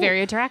would. Looks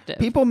very attractive.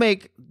 People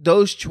make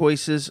those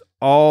choices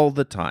all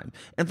the time.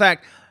 In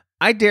fact,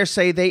 I dare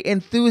say they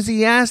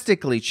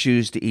enthusiastically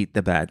choose to eat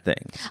the bad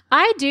things.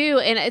 I do,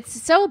 and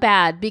it's so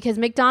bad because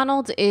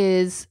McDonald's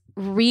is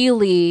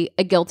really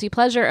a guilty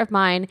pleasure of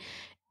mine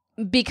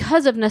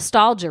because of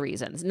nostalgia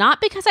reasons,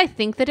 not because I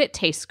think that it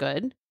tastes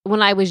good.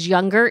 When I was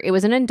younger, it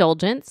was an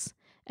indulgence,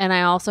 and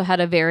I also had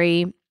a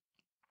very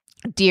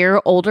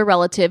dear older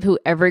relative who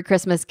every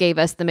Christmas gave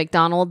us the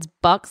McDonald's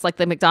bucks, like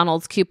the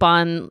McDonald's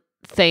coupon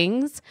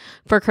things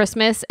for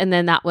Christmas, and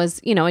then that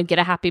was, I'd get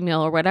a Happy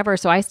Meal or whatever.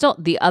 So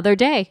the other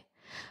day,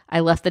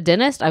 I left the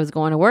dentist, I was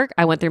going to work,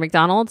 I went through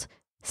McDonald's.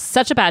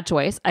 Such a bad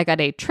choice. I got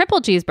a triple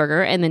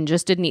cheeseburger and then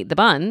just didn't eat the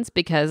buns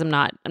because I'm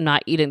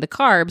not eating the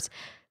carbs.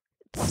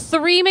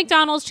 3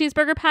 McDonald's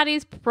cheeseburger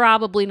patties,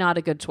 probably not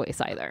a good choice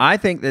either. I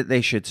think that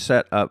they should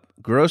set up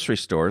grocery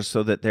stores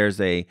so that there's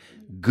a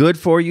good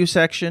for you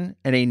section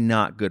and a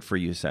not good for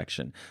you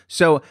section.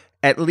 So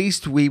at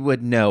least we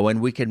would know and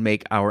we can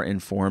make our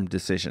informed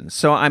decisions.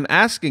 So I'm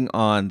asking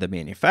on the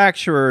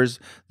manufacturers,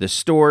 the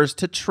stores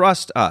to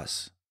trust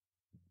us.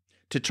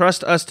 To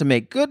trust us to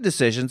make good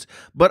decisions,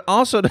 but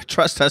also to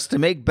trust us to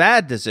make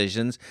bad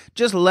decisions.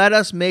 Just let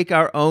us make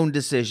our own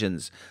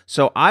decisions.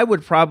 So I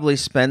would probably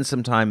spend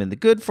some time in the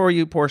good for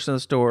you portion of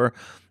the store.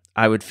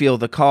 I would feel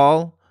the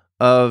call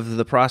of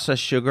the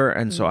processed sugar,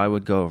 and so I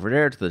would go over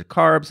there to the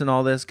carbs and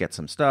all this, get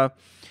some stuff.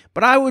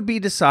 But I would be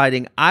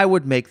deciding, I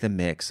would make the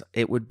mix.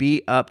 It would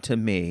be up to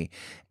me.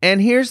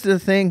 And here's the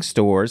thing,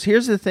 stores.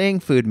 Here's the thing,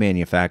 food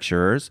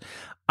manufacturers.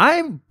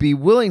 I'd be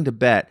willing to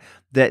bet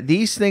that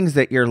these things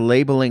that you're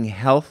labeling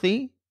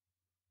healthy,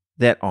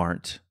 that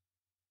aren't.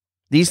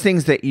 These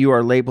things that you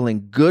are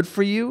labeling good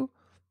for you,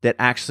 that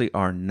actually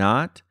are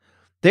not.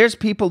 There's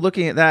people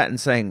looking at that and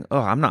saying,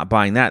 oh, I'm not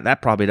buying that.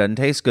 That probably doesn't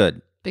taste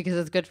good. Because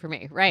it's good for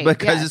me, right?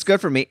 Because it's good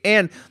for me.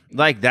 And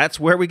that's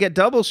where we get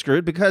double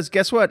screwed because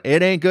guess what?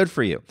 It ain't good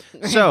for you.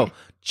 So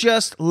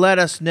just let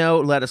us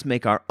know. Let us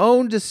make our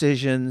own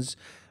decisions.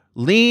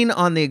 Lean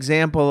on the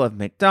example of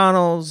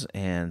McDonald's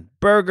and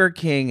Burger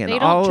King and all of these.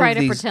 They don't try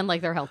to pretend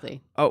like they're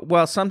healthy. Oh,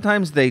 well,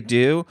 sometimes they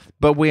do,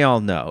 but we all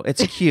know.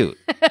 It's cute.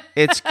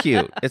 It's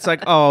cute. It's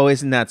like, oh,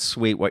 isn't that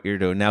sweet what you're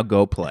doing? Now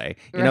go play.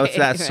 It's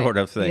that sort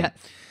of thing. Yes.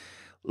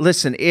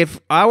 Listen, if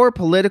our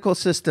political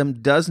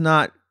system does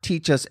not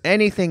teach us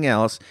anything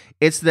else,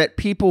 it's that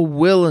people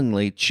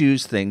willingly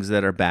choose things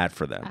that are bad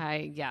for them.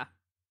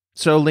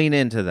 So lean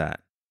into that.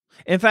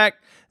 In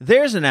fact,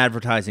 there's an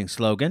advertising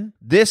slogan.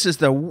 This is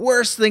the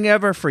worst thing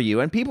ever for you.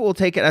 And people will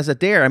take it as a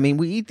dare. I mean,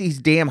 we eat these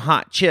damn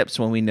hot chips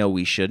when we know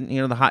we shouldn't.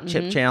 The hot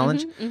chip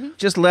challenge.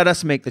 Just let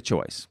us make the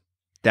choice.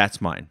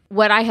 That's mine.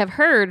 What I have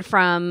heard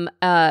from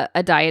a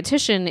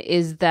dietitian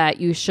is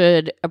that you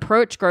should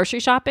approach grocery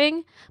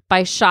shopping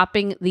by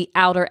shopping the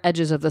outer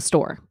edges of the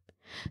store.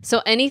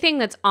 So anything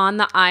that's on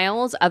the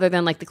aisles, other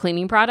than like the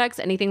cleaning products,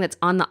 anything that's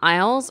on the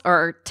aisles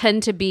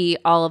tend to be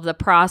all of the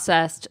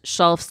processed,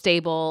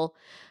 shelf-stable,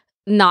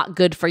 not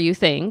good for you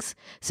things.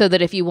 So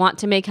that if you want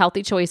to make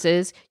healthy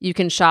choices, you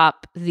can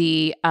shop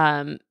the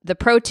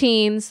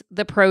proteins,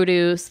 the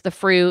produce, the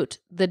fruit,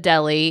 the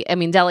deli. I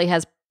mean, deli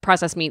has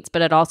processed meats,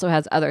 but it also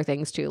has other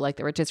things too, like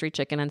the rotisserie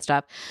chicken and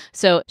stuff.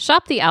 So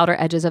shop the outer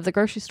edges of the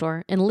grocery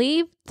store and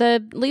leave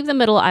the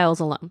middle aisles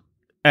alone.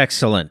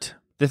 Excellent.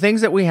 The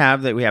things that we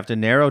have to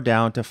narrow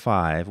down to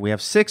 5, we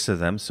have 6 of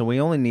them, so we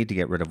only need to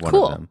get rid of one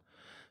of them.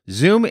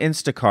 Zoom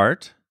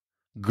Instacart,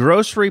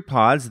 grocery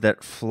pods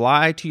that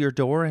fly to your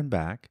door and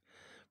back,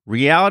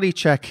 reality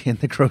check in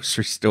the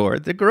grocery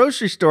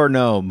store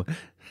gnome.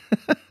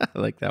 I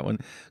like that one.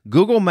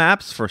 Google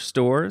Maps for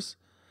stores,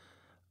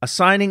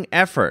 assigning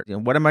effort.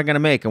 What am I going to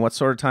make and what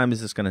sort of time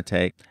is this going to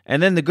take?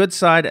 And then the good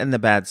side and the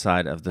bad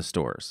side of the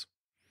stores.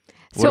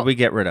 What do we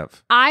get rid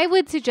of? I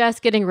would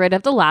suggest getting rid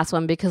of the last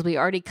one because we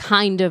already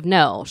kind of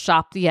know.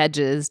 Shop the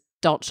edges,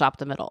 don't shop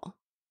the middle.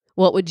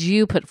 What would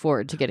you put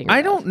forward to getting rid of?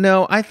 I don't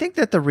know. I think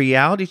that the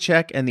reality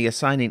check and the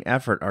assigning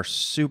effort are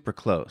super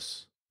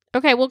close.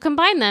 Okay, we'll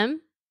combine them.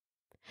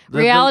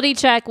 Reality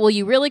check, will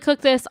you really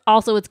cook this?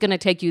 Also, it's going to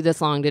take you this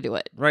long to do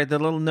it. Right, the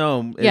little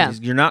gnome. Yeah.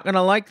 You're not going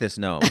to like this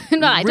gnome.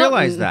 No, I don't.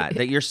 Realize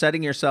that you're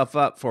setting yourself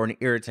up for an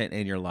irritant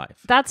in your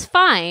life. That's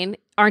fine.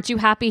 Aren't you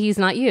happy he's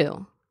not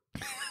you?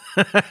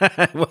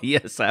 Well,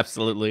 yes,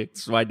 absolutely.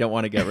 So I don't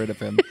want to get rid of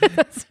him.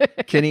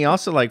 Can he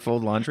also like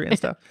fold laundry and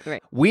stuff?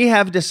 Right. We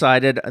have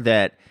decided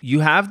that you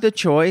have the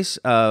choice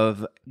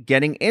of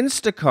getting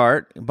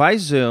Instacart by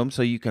Zoom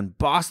so you can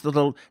boss the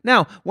little...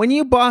 Now, when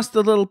you boss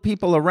the little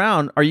people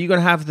around, are you going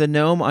to have the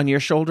gnome on your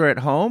shoulder at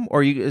home,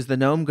 or is the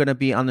gnome going to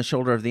be on the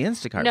shoulder of the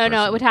Instacart person?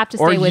 No, it would have to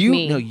stay with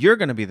me. No, you're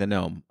going to be the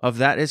gnome of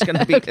that. It's going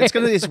to be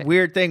this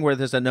weird thing where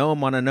there's a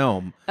gnome on a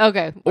gnome.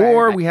 Okay.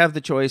 Or we have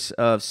the choice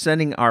of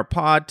sending our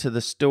pod to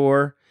the store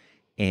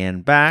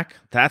and back.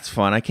 That's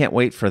fun. I can't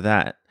wait for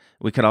that.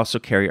 We could also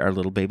carry our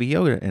little baby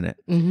Yoda in it.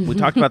 We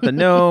talked about the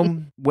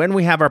gnome. When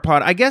we have our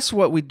pod, I guess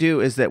what we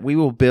do is that we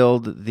will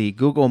build the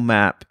Google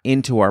map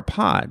into our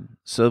pod.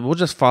 So we'll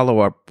just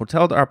we'll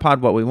tell our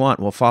pod what we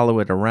want. We'll follow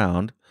it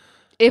around.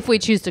 If we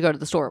choose to go to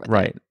the store with it.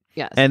 Right.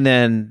 Yes. And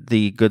then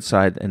the good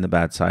side and the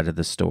bad side of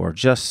the store,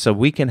 just so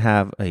we can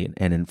have an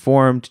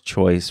informed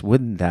choice.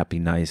 Wouldn't that be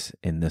nice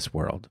in this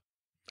world?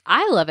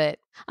 I love it.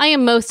 I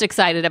am most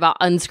excited about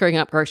unscrewing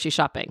up grocery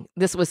shopping.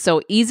 This was so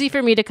easy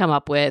for me to come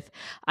up with.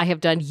 I have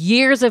done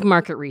years of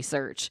market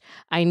research.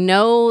 I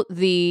know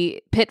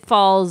the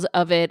pitfalls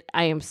of it.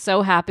 I am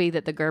so happy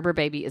that the Gerber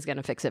baby is going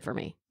to fix it for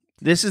me.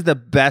 This is the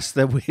best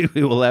that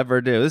we will ever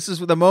do. This is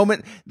the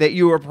moment that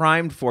you were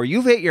primed for.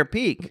 You've hit your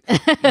peak.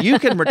 You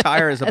can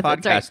retire as a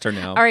podcaster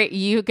now. All right,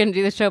 you can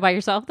do the show by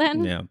yourself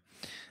then? Yeah.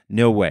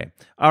 No way.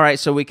 All right,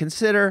 so we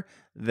consider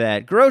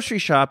that grocery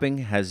shopping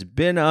has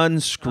been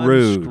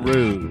unscrewed.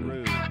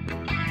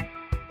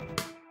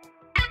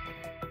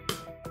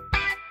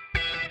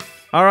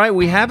 All right,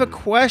 we have a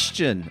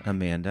question,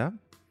 Amanda.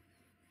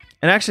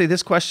 And actually,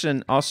 this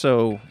question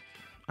also,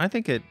 I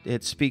think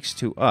it speaks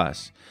to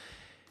us.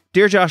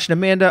 Dear Josh and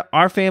Amanda,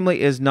 our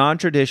family is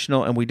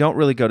non-traditional and we don't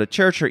really go to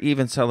church or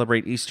even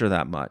celebrate Easter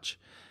that much.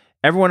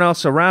 Everyone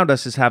else around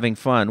us is having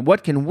fun.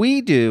 What can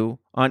we do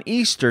on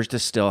Easter to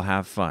still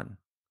have fun?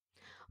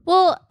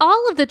 Well,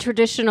 all of the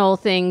traditional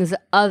things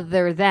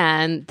other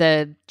than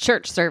the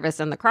church service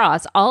and the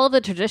cross, all of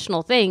the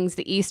traditional things,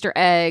 the Easter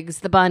eggs,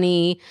 the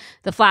bunny,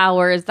 the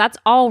flowers, that's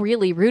all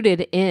really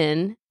rooted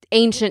in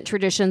ancient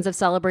traditions of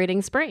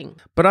celebrating spring.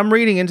 But I'm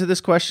reading into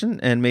this question,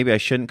 and maybe I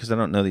shouldn't because I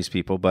don't know these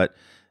people, but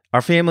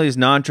our family is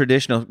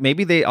non-traditional.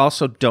 Maybe they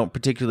also don't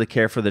particularly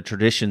care for the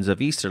traditions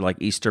of Easter, like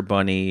Easter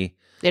bunny.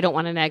 They don't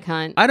want an egg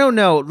hunt. I don't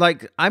know.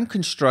 Like, I'm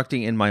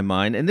constructing in my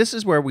mind, and this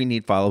is where we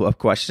need follow-up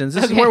questions.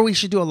 This is where we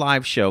should do a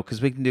live show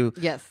because we can do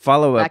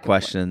follow-up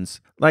questions.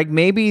 Like,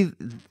 maybe,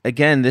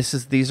 again,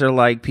 these are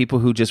like people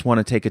who just want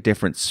to take a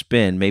different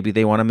spin. Maybe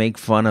they want to make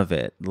fun of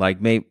it. Like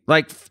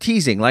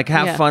teasing, like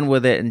have fun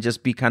with it and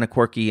just be kind of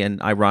quirky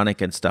and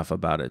ironic and stuff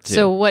about it, too.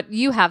 So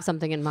you have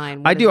something in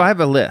mind. I do. I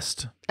have a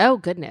list. Oh,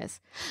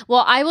 goodness.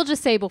 Well, I will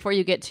just say before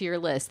you get to your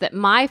list that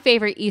my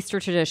favorite Easter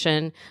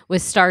tradition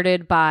was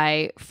started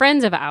by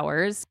friends of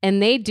ours,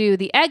 and they do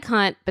the egg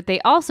hunt, but they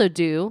also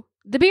do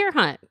the beer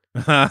hunt.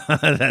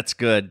 That's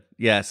good.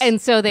 Yes.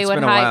 And so they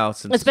would hide.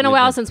 It's been a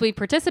while since we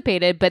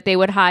participated, but they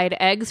would hide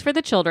eggs for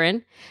the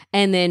children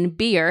and then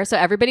beer. So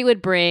everybody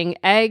would bring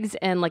eggs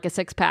and like a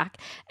 6-pack,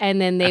 and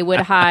then they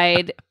would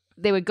hide.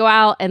 They would go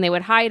out and they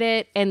would hide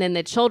it, and then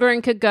the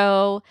children could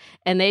go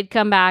and they'd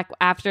come back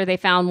after they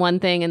found one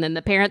thing, and then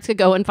the parents could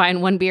go and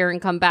find one beer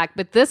and come back.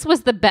 But this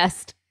was the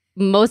best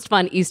most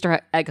fun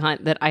Easter egg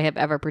hunt that I have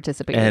ever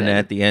participated in. And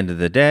at the end of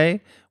the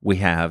day, we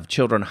have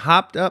children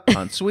hopped up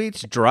on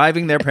sweets,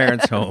 driving their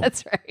parents home.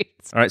 That's right.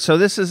 All right, so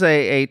this is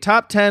a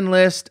top 10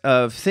 list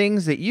of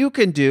things that you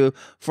can do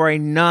for a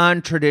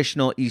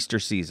non-traditional Easter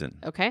season.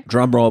 Okay.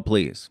 Drum roll,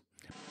 please.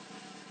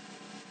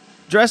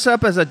 Dress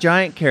up as a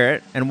giant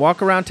carrot and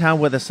walk around town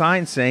with a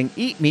sign saying,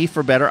 "Eat me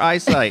for better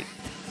eyesight."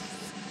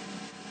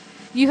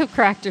 You have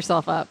cracked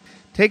yourself up.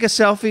 Take a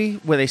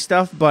selfie with a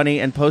stuffed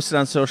bunny and post it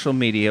on social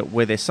media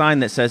with a sign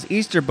that says,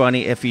 "Easter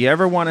Bunny, if you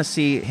ever want to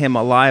see him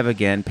alive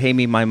again, pay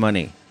me my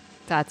money."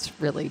 That's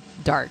really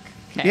dark.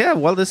 Okay. Yeah,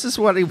 well, this is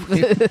what he...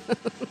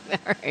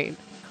 All right.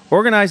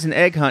 Organize an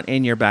egg hunt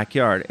in your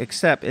backyard,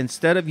 except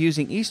instead of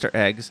using Easter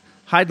eggs,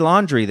 hide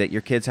laundry that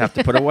your kids have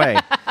to put away.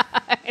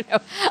 I know.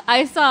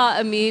 I saw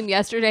a meme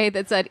yesterday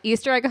that said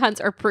Easter egg hunts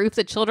are proof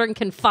that children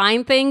can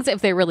find things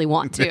if they really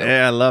want to.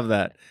 Yeah, I love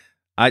that.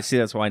 I see.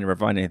 That's why I never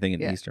find anything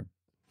in Easter.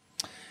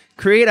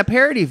 Create a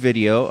parody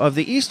video of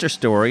the Easter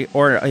story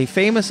or a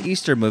famous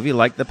Easter movie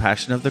like The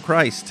Passion of the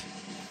Christ.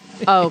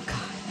 Oh,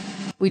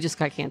 God. We just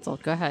got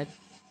canceled. Go ahead.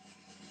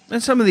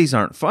 And some of these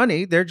aren't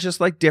funny. They're just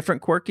like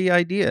different quirky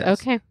ideas.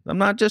 Okay. I'm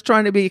not just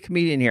trying to be a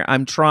comedian here.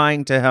 I'm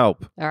trying to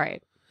help. All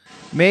right.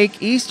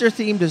 Make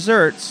Easter-themed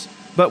desserts,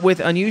 but with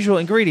unusual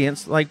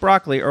ingredients like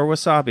broccoli or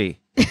wasabi.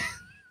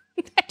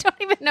 I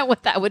don't even know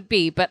what that would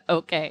be, but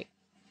okay.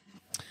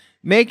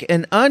 Make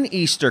an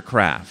un-Easter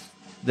craft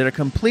that are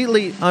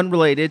completely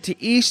unrelated to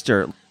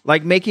Easter,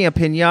 like making a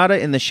piñata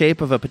in the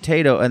shape of a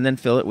potato and then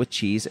fill it with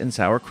cheese and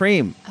sour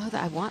cream. Oh,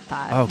 I want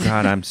that. Oh,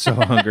 God, I'm so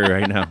hungry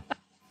right now.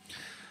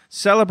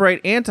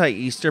 Celebrate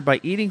anti-Easter by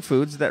eating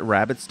foods that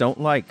rabbits don't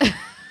like.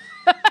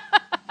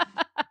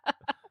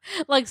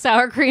 Like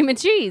sour cream and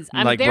cheese.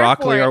 I'm like there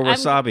broccoli for it. or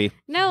wasabi.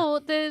 No,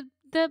 the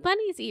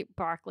bunnies eat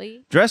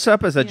broccoli. Dress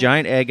up as a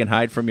giant egg and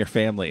hide from your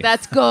family.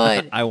 That's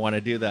good. I want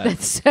to do that.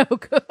 That's so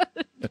good.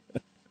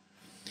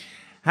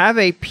 Have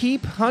a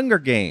peep Hunger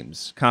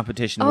Games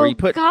competition where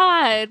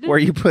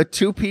you put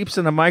two peeps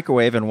in a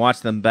microwave and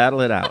watch them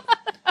battle it out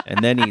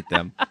and then eat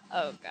them.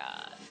 Oh,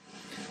 God.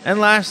 And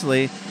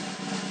lastly,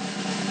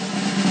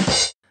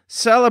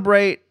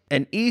 celebrate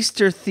an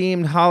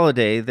Easter-themed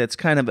holiday that's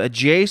kind of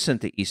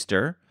adjacent to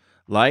Easter,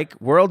 like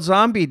World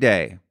Zombie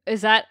Day.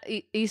 Is that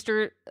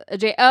Easter?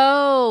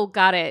 Oh,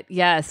 got it.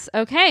 Yes.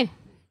 Okay.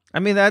 I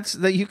mean,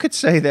 you could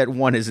say that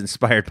one is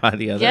inspired by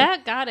the other. Yeah,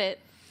 got it.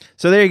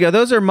 So there you go.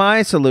 Those are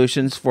my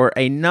solutions for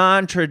a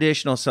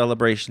non-traditional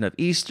celebration of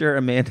Easter.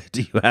 Amanda,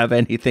 do you have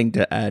anything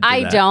to add to that?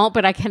 I don't,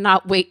 but I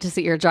cannot wait to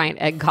see your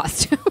giant egg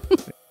costume.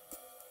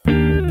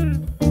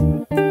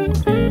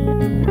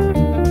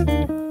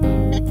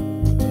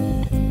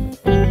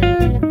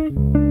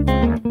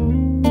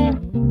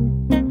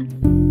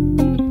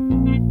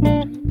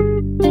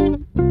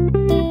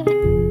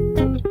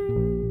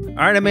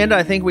 All right, Amanda,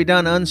 I think we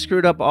done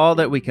unscrewed up all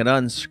that we can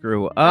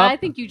unscrew up. I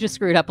think you just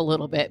screwed up a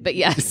little bit, but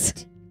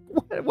yes.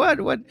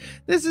 What?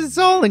 This is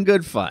all in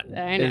good fun.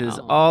 I know. It is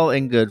all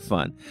in good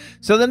fun.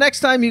 So the next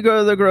time you go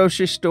to the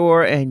grocery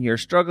store and you're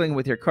struggling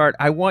with your cart,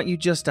 I want you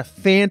just to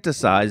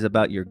fantasize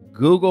about your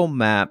Google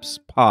Maps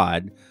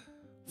pod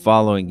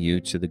following you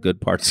to the good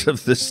parts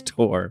of the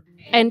store.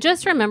 And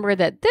just remember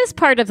that this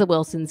part of the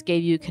Wilsons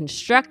gave you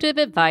constructive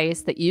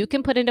advice that you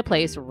can put into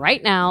place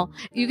right now.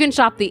 You can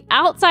shop the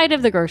outside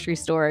of the grocery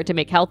store to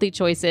make healthy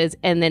choices.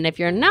 And then if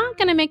you're not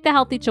going to make the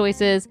healthy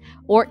choices,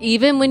 or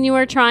even when you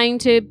are trying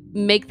to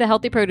make the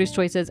healthy produce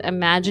choices,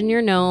 imagine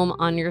your gnome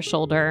on your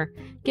shoulder.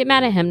 Get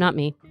mad at him, not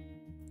me.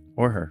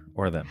 Or her,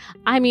 or them.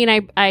 I mean,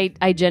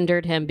 I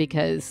gendered him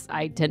because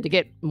I tend to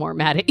get more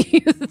mad at you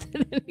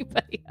than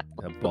anybody else.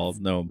 A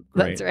bald gnome.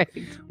 Great. That's right.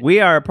 We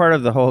are a part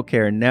of the Whole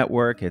Care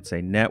Network. It's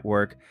a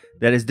network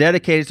that is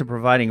dedicated to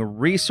providing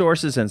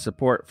resources and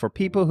support for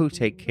people who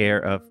take care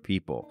of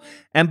people.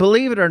 And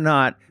believe it or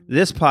not,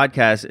 this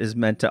podcast is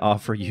meant to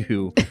offer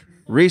you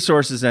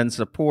resources and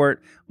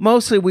support.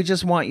 Mostly, we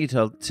just want you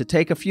to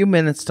take a few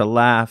minutes to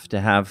laugh,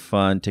 to have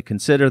fun, to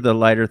consider the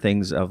lighter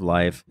things of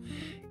life.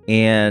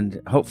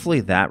 And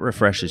hopefully that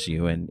refreshes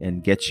you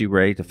and gets you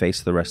ready to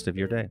face the rest of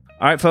your day.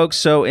 All right, folks.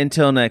 So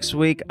until next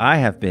week, I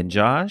have been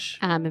Josh.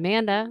 I'm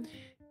Amanda.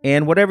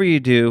 And whatever you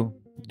do,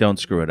 don't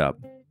screw it up.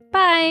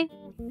 Bye.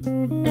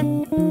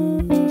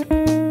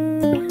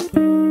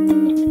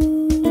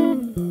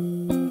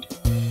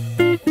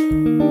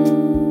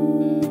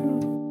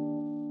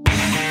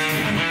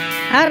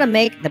 How to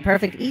make the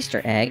perfect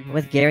Easter egg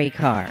with Gary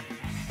Carr.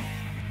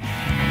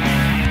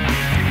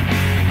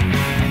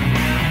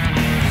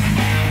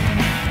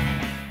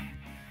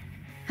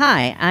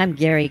 Hi, I'm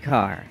Gary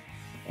Carr.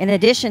 In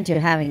addition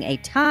to having a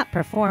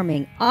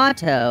top-performing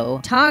auto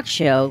talk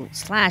show /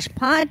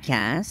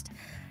 podcast,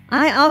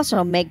 I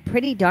also make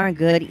pretty darn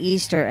good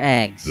Easter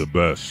eggs. The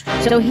best.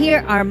 So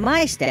here are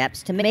my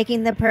steps to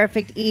making the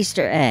perfect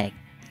Easter egg.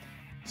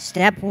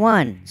 Step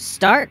 1.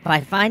 Start by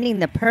finding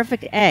the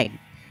perfect egg.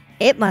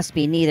 It must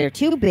be neither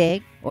too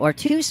big or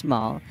too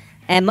small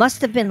and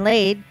must have been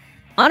laid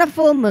on a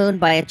full moon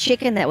by a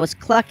chicken that was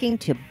clucking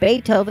to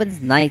Beethoven's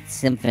Ninth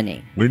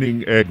Symphony.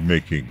 Winning egg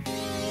making.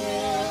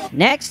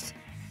 Next,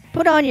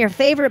 Put on your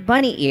favorite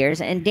bunny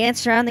ears and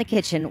dance around the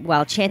kitchen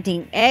while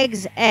chanting,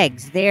 "Eggs,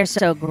 eggs, they're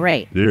so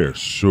great." They're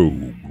so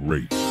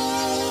great.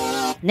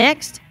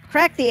 Next,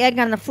 crack the egg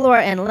on the floor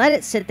and let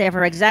it sit there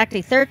for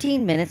exactly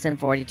 13 minutes and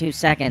 42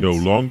 seconds. No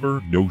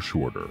longer, no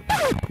shorter.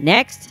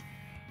 Next,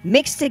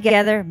 mix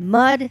together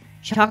mud,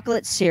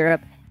 chocolate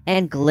syrup,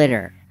 and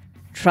glitter.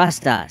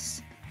 Trust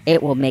us,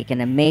 it will make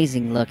an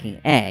amazing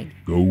looking egg.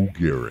 Go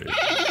Garrett.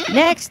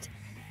 Next,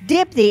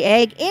 dip the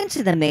egg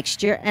into the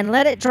mixture and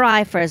let it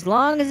dry for as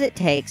long as it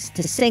takes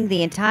to sing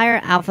the entire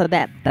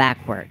alphabet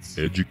backwards.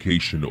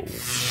 Educational.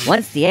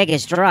 Once the egg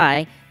is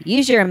dry,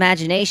 use your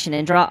imagination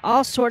and draw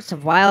all sorts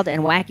of wild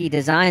and wacky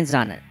designs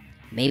on it.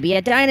 Maybe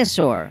a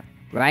dinosaur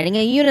riding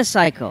a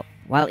unicycle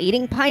while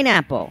eating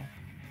pineapple,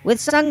 with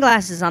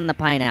sunglasses on the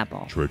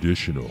pineapple.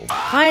 Traditional.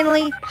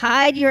 Finally,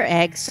 hide your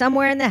egg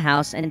somewhere in the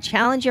house and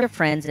challenge your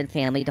friends and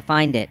family to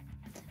find it.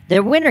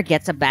 The winner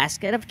gets a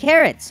basket of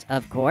carrots,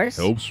 of course.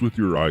 Helps with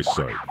your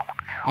eyesight.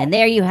 And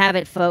there you have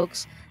it,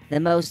 folks. The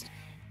most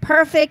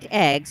perfect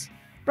eggs,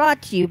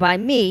 brought to you by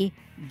me,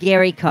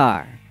 Gary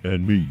Carr.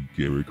 And me,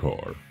 Gary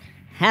Carr.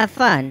 Have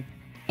fun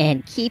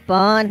and keep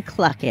on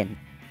clucking.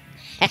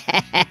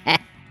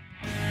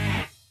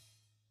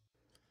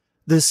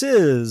 This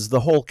is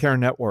the Whole Care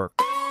Network.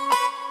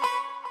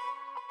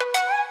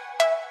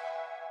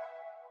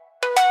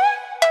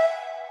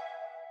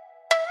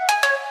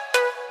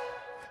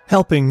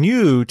 Helping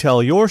you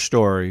tell your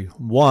story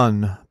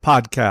one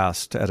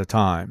podcast at a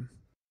time.